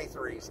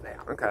 323s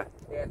now. Okay.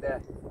 And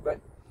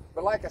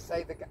but like I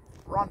say,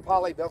 Ron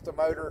Polly built the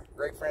motor,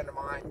 great friend of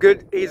mine.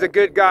 Good, he's a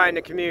good guy in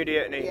the community,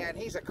 isn't he? Yeah, and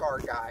he's a car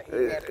guy.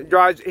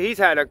 He's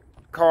had a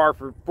car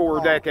for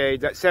 4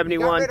 decades. That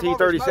 71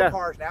 T37.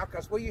 Cars now,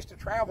 because we used to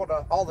travel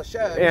to all the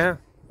shows. Yeah.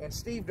 And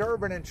Steve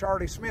Durbin and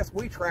Charlie Smith,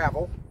 we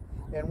travel,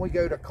 and we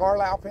go to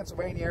Carlisle,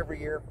 Pennsylvania every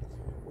year.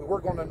 We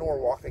were going to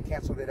Norwalk. They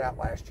canceled it out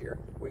last year.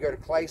 We go to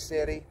Clay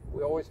City.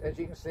 We always, as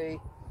you can see,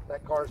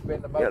 that car's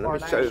been the MOPAR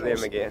let me show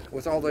them again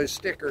with all those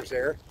stickers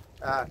there.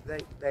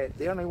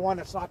 The only one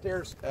that's not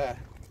there is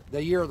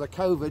the year of the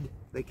COVID.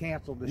 They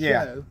canceled the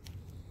show.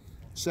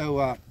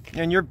 So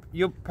and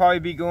you'll probably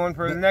be going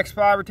for the next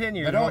 5 or 10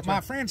 years. But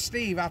my friend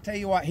Steve, I'll tell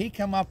you what, he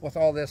come up with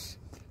all this,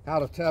 how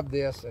to tub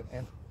this,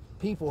 and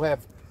people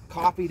have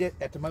copied it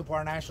at the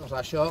MOPAR Nationals.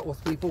 I show it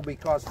with people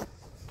because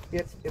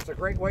it's a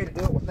great way to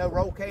do it with no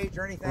roll cage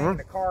or anything. In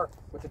the car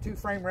with the 2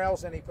 frame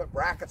rails, and he put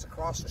brackets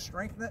across to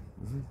strengthen it.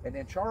 And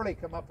then Charlie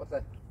come up with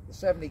the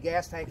 70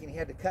 gas tank, and he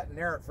had to cut and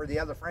narrow it for the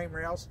other frame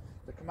rails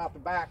to come out the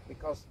back,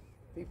 because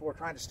people were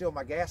trying to steal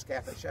my gas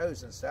cap at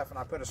shows and stuff, and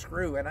I put a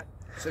screw in it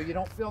so you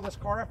don't fill this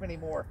car up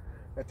anymore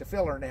at the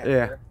filler net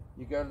there.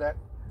 You go to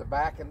the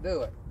back and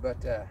do it. But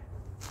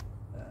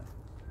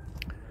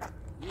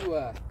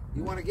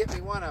you want to get me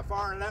one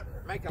far enough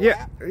to make a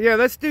lap? Yeah,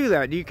 let's do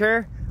that. Do you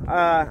care?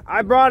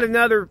 I brought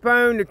another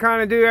phone to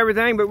kind of do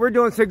everything, but we're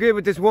doing so good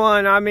with this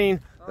one. I mean,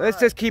 let's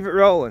just keep it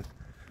rolling.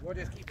 We'll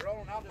just keep it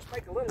rolling. I'll just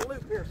make a little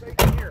loop here so you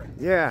can hear it.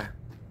 Yeah.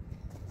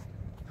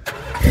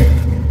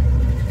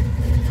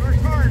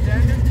 Starts hard,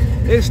 doesn't it?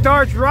 It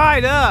starts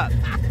right up.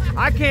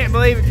 I can't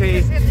believe it,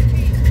 Keith.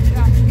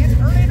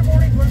 Early in the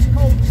morning when it's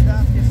cold and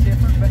stuff, it's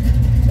different, but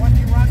once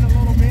you run a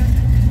little bit,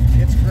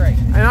 it's great.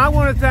 And I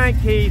want to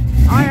thank Keith.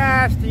 I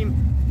asked him,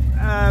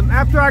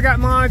 after I got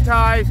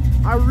monetized,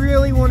 I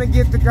really want to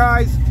get the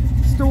guys'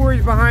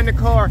 stories behind the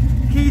car.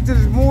 Keith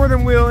is more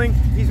than willing.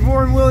 He's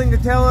more than willing to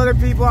tell other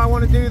people I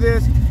want to do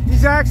this.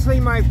 He's actually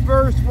my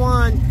first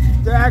one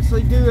to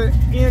actually do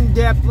an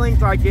in-depth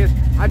link like this.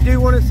 I do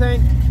want to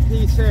thank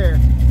Keith there.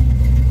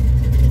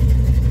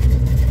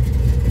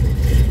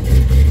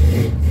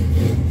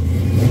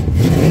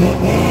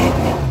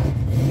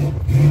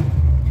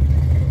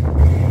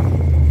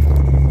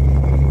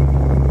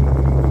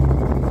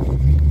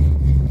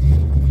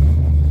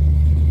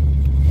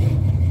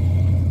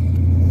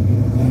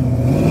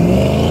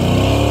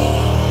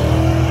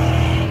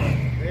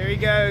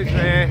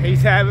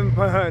 He's having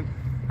fun.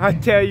 I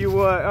tell you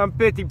what, I'm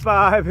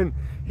 55 and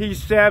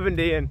he's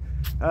 70, and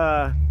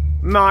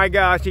my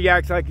gosh, he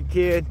acts like a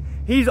kid.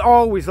 He's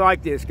always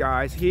like this,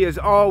 guys. He is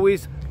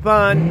always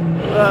fun.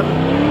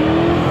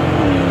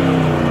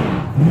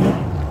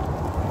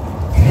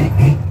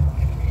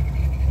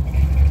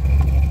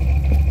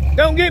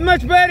 Don't get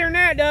much better than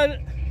that, does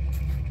it?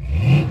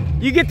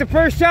 You get the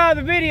first shot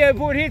of the video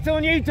before it hits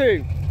on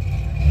YouTube.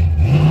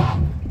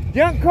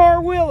 Junk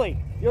Car Willie.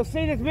 You'll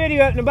see this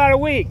video up in about a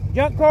week.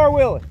 Junk Car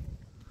Willie.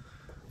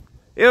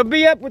 It'll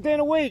be up within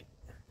a week.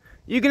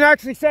 You can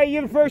actually say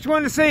you're the first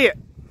one to see it.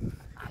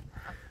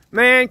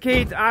 Man,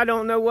 Keith, I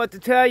don't know what to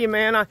tell you,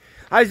 man. I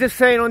was just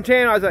saying on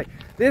channel, I was like,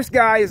 this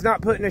guy is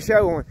not putting a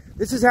show on.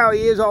 This is how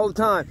he is all the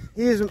time.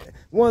 He is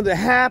one of the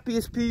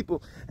happiest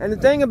people. And the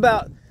thing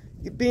about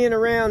being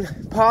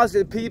around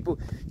positive people,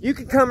 you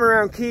can come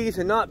around Keith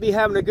and not be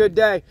having a good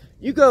day.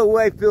 You go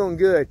away feeling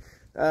good.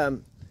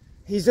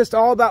 He's just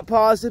all about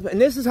positive, and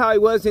this is how he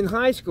was in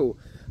high school.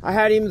 I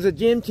had him as a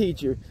gym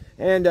teacher.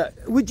 And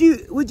would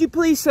you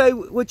please say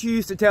what you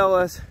used to tell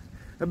us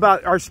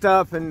about our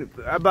stuff and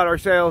about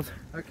ourselves?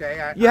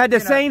 Okay. You had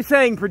the same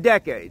thing for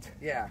decades.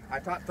 Yeah, I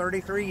taught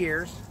 33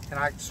 years, and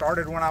I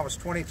started when I was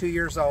 22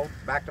 years old,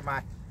 back to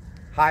my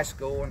high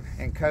school,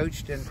 and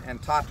coached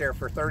and taught there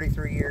for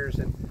 33 years.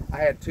 And I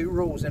had 2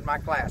 rules in my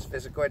class,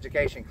 physical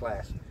education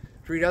class.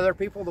 Treat other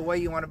people the way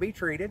you want to be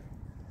treated,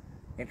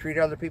 and treat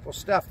other people's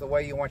stuff the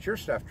way you want your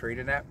stuff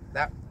treated. And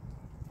that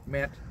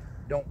meant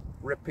don't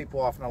rip people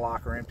off in the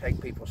locker room,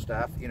 take people's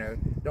stuff, you know,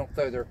 don't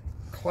throw their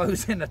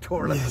clothes in the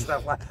toilet and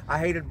stuff like that. I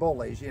hated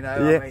bullies, you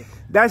know. Yeah, I mean,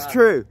 that's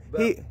true.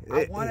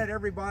 I wanted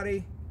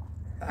everybody.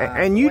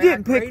 And you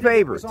didn't pick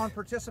favorites. It was on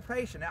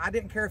participation. I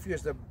didn't care if you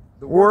was the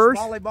the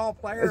worst volleyball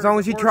player, as long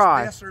as you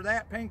try. This or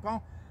that, ping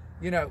pong.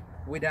 You know,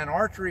 we done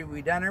archery,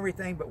 we done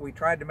everything, but we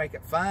tried to make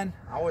it fun.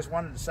 I always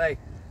wanted to say,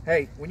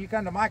 hey, when you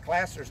come to my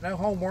class, there's no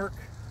homework,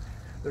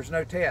 there's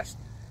no test.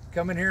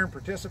 Come in here and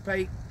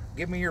participate,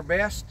 give me your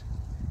best,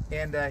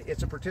 and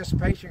it's a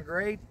participation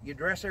grade. You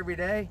dress every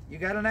day, you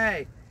got an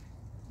A.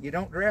 You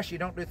don't dress, you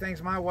don't do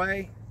things my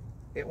way,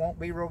 it won't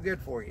be real good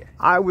for you.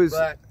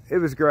 It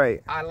was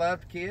great. I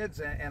loved kids,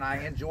 and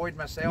I enjoyed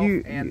myself.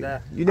 You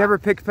never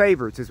picked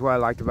favorites, is what I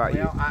liked about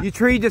you. You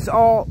treat us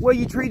all, well,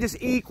 you treat us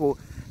equal.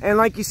 And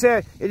like you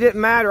said, it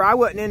didn't matter. I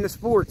wasn't into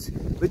sports,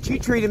 but you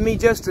treated me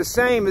just the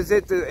same as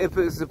if it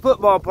was a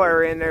football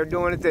player in there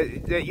doing it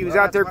that you was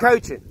out there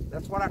coaching.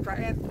 That's what I try.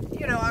 And,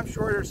 you know, I'm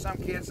sure there's some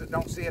kids that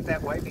don't see it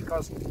that way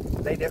because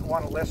they didn't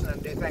want to listen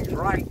and do things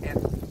right.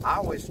 And I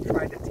always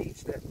tried to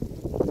teach that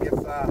if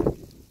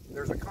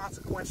there's a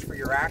consequence for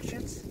your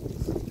actions,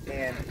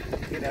 and,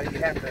 you know, you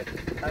have to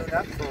own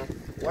up for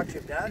what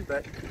you've done,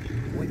 but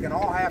we can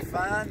all have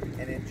fun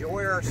and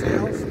enjoy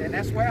ourselves, and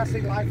that's the way I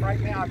see life right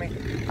now. I mean,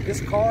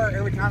 this car,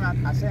 every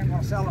time I say I'm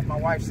going to sell it, my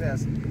wife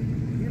says,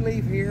 you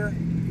leave here,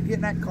 you get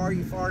in that car,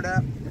 you fart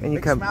up, and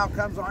a big smile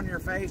comes on your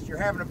face, you're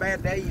having a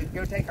bad day, you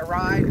go take a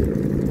ride,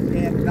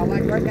 and now,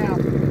 like right now,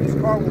 this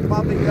car will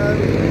probably go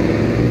to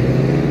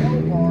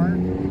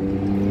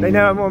MOPAR. They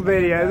know I'm on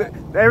video.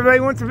 Everybody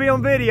wants to be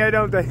on video,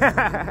 don't they?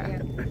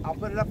 And I'll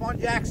put it up on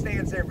jack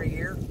stands every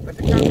year, put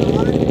the cover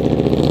on it.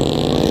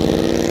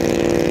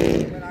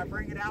 When I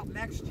bring it out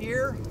next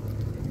year,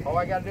 all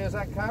I got to do is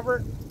uncover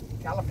it,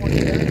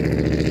 California done,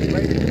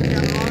 ready to put it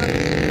on,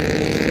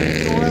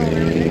 oil and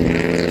everything.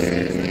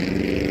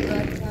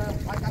 But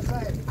like I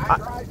say, I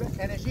drive it,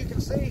 and as you can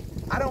see,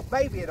 I don't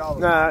baby it all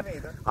the time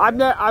either.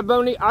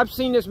 I've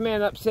seen this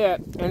man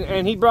upset,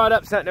 and he brought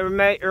up something to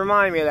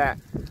remind me of that.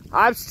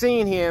 I've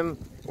seen him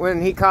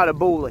when he caught a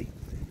bully,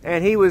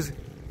 and he wasn't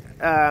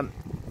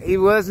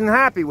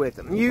happy with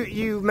him.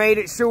 You made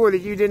it sure that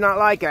you did not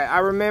like it. I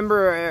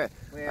remember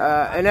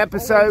an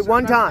episode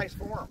one time,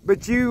 but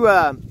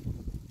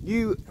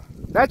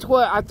that's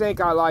what I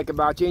think I like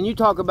about you. And you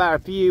talk about a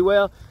few.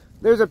 Well,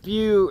 there's a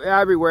few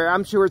everywhere.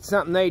 I'm sure it's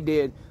something they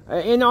did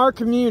in our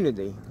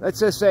community. Let's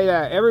just say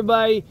that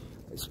everybody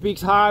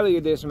speaks highly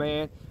of this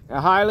man,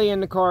 highly in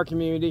the car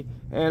community,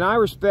 and I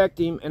respect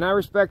him, and I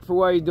respect for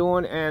what he's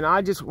doing, and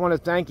I just want to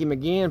thank him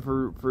again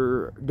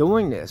for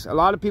doing this. A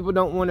lot of people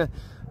don't want to,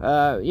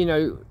 you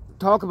know,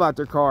 talk about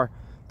their car.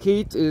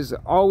 Keith is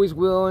always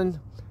willing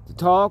to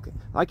talk,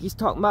 like he's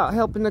talking about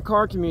helping the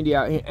car community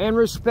out and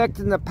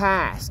respecting the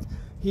past.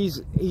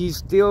 He's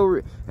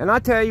still, and I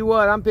tell you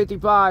what, I'm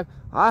 55.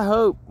 I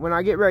hope when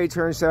I get ready to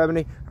turn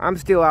 70, I'm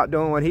still out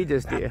doing what he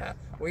just did.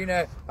 Well, you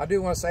know, I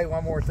do want to say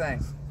one more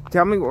thing.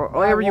 Tell me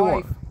whatever you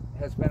want. My wife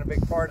has been a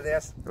big part of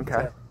this.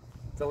 Okay.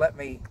 To let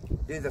me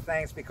do the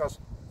things, because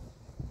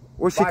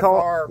what's she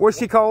call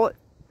it?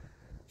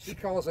 She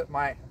calls it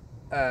my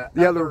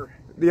the other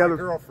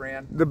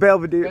girlfriend, the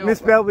Belvedere, Miss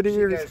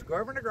Belvedere. She goes, go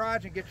over in the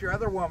garage and get your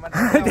other woman,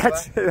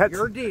 that's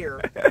your dear,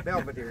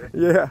 Belvedere.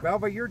 Yeah.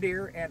 Belva, your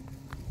dear, and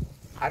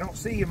I don't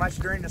see you much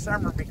during the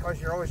summer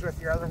because you're always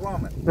with your other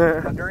woman.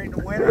 During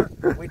the winter,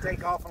 we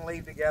take off and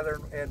leave together,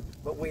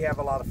 but we have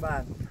a lot of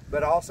fun.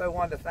 But I also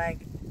wanted to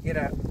thank, you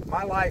know,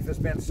 my life has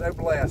been so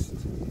blessed.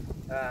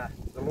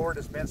 The Lord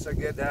has been so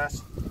good to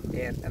us,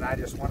 and I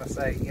just want to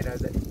say, you know,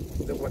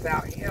 that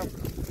without Him,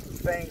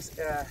 things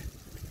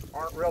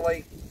aren't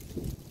really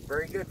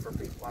very good for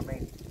people. I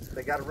mean,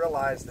 they got to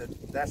realize that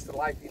that's the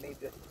life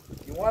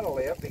you want to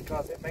live,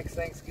 because it makes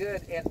things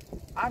good. And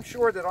I'm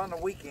sure that on the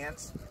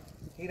weekends,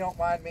 He don't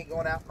mind me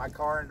going out in my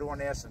car and doing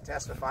this and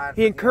testifying.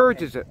 He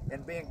encourages it.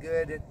 And being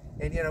good.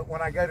 And, you know,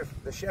 when I go to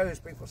the shows,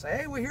 people say,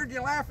 hey, we heard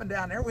you laughing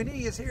down there. We knew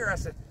you was here. I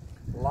said,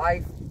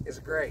 life is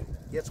great.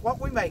 It's what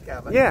we make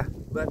of it. Yeah.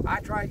 But I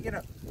try, you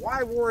know,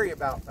 why worry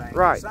about things?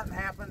 Right. If something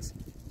happens,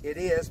 it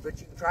is,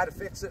 but you can try to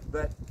fix it.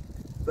 But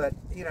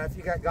you know, if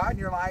you got God in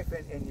your life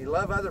and you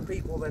love other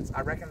people,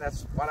 I reckon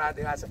that's what I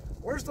do. I say,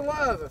 where's the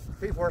love? If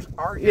people are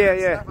arguing and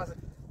stuff, I say,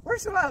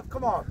 where's the love?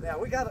 Come on now,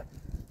 we got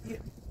to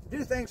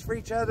do things for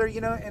each other, you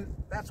know, and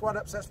that's what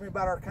upsets me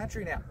about our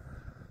country now.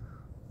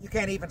 You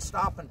can't even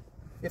stop, and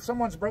if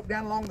someone's broke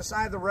down along the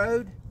side of the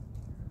road,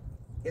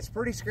 it's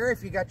pretty scary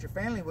if you got your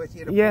family with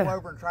you to pull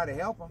over and try to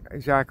help them.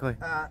 Exactly.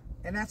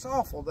 And that's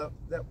awful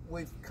that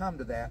we've come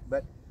to that.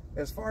 But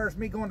as far as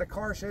me going to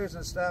car shows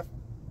and stuff,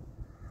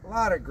 a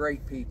lot of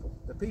great people.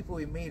 The people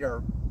we meet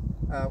are,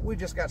 we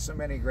just got so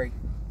many great,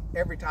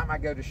 every time I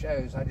go to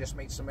shows, I just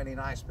meet so many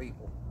nice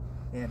people.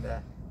 And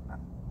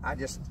I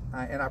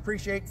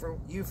appreciate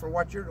you for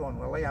what you're doing,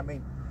 Willie. I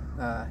mean,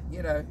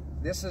 you know,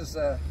 this is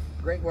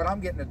great what I'm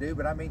getting to do,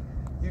 but I mean,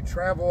 you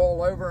travel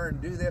all over and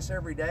do this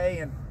every day,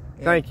 and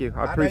thank you.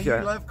 I appreciate it.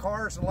 You love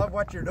cars and love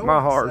what you're doing. My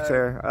heart's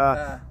there.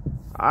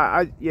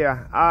 I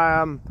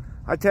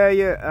tell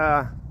you,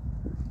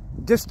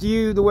 just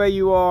you, the way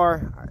you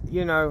are,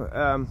 you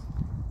know,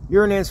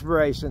 you're an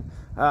inspiration.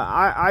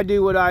 I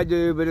do what I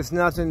do, but it's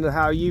nothing to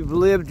how you've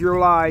lived your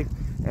life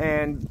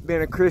and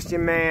been a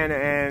Christian man,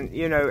 and,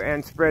 you know,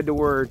 and spread the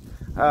word.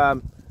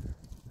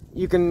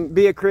 you can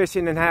be a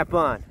Christian and have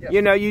fun. Yes.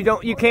 You know,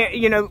 you can't,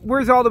 you know,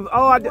 where's all the,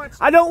 oh,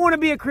 I don't want to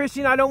be a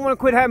Christian, I don't want to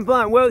quit having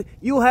fun. Well,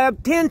 you'll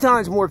have 10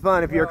 times more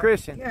fun if you're a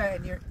Christian. Yeah,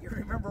 and you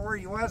remember where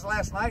you was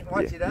last night and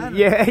what you done.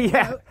 Yeah, and,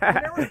 yeah. You know, and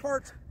there were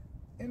parts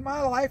in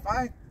my life,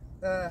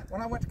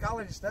 when I went to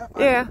college and stuff,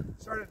 I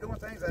started doing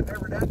things I'd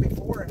never done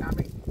before. And I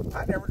mean,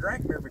 I'd never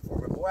drank beer before,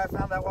 but boy, I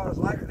found out what it was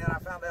like. And then I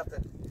found out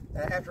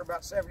that after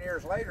about 7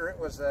 years later, it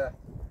wasn't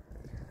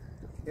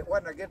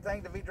a good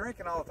thing to be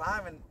drinking all the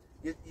time. And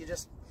you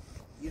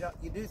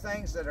do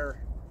things that are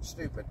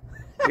stupid.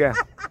 Yeah.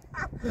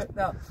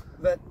 No,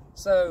 but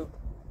so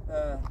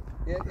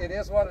it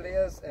is what it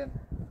is, and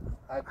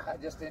I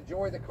just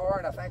enjoy the car,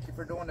 and I thank you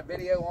for doing the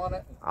video on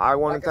it. I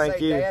want to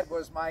thank you. Dad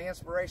was my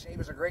inspiration. He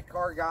was a great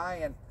car guy,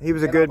 and he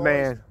was a good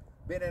man.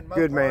 Been in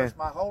MOPARs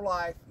my whole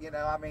life. You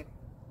know, I mean,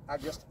 I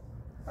just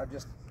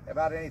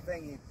about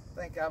anything you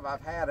think of,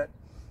 I've had it.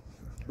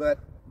 But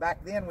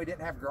back then we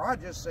didn't have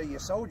garages, so you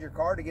sold your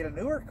car to get a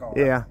newer car.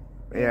 Yeah,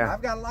 and yeah.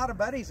 I've got a lot of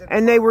buddies.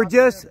 And they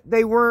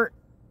weren't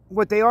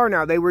what they are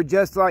now. They were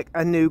just like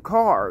a new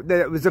car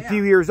that was a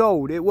few years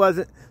old. It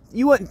wasn't,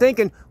 you wasn't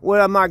thinking,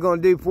 what am I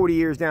going to do 40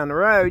 years down the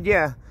road?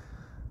 Yeah.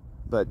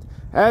 But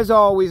as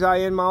always, I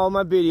end all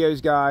my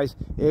videos, guys.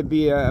 It'd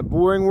be a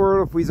boring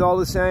world if we was all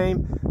the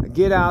same.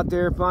 Get out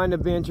there, find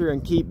adventure,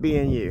 and keep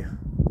being you.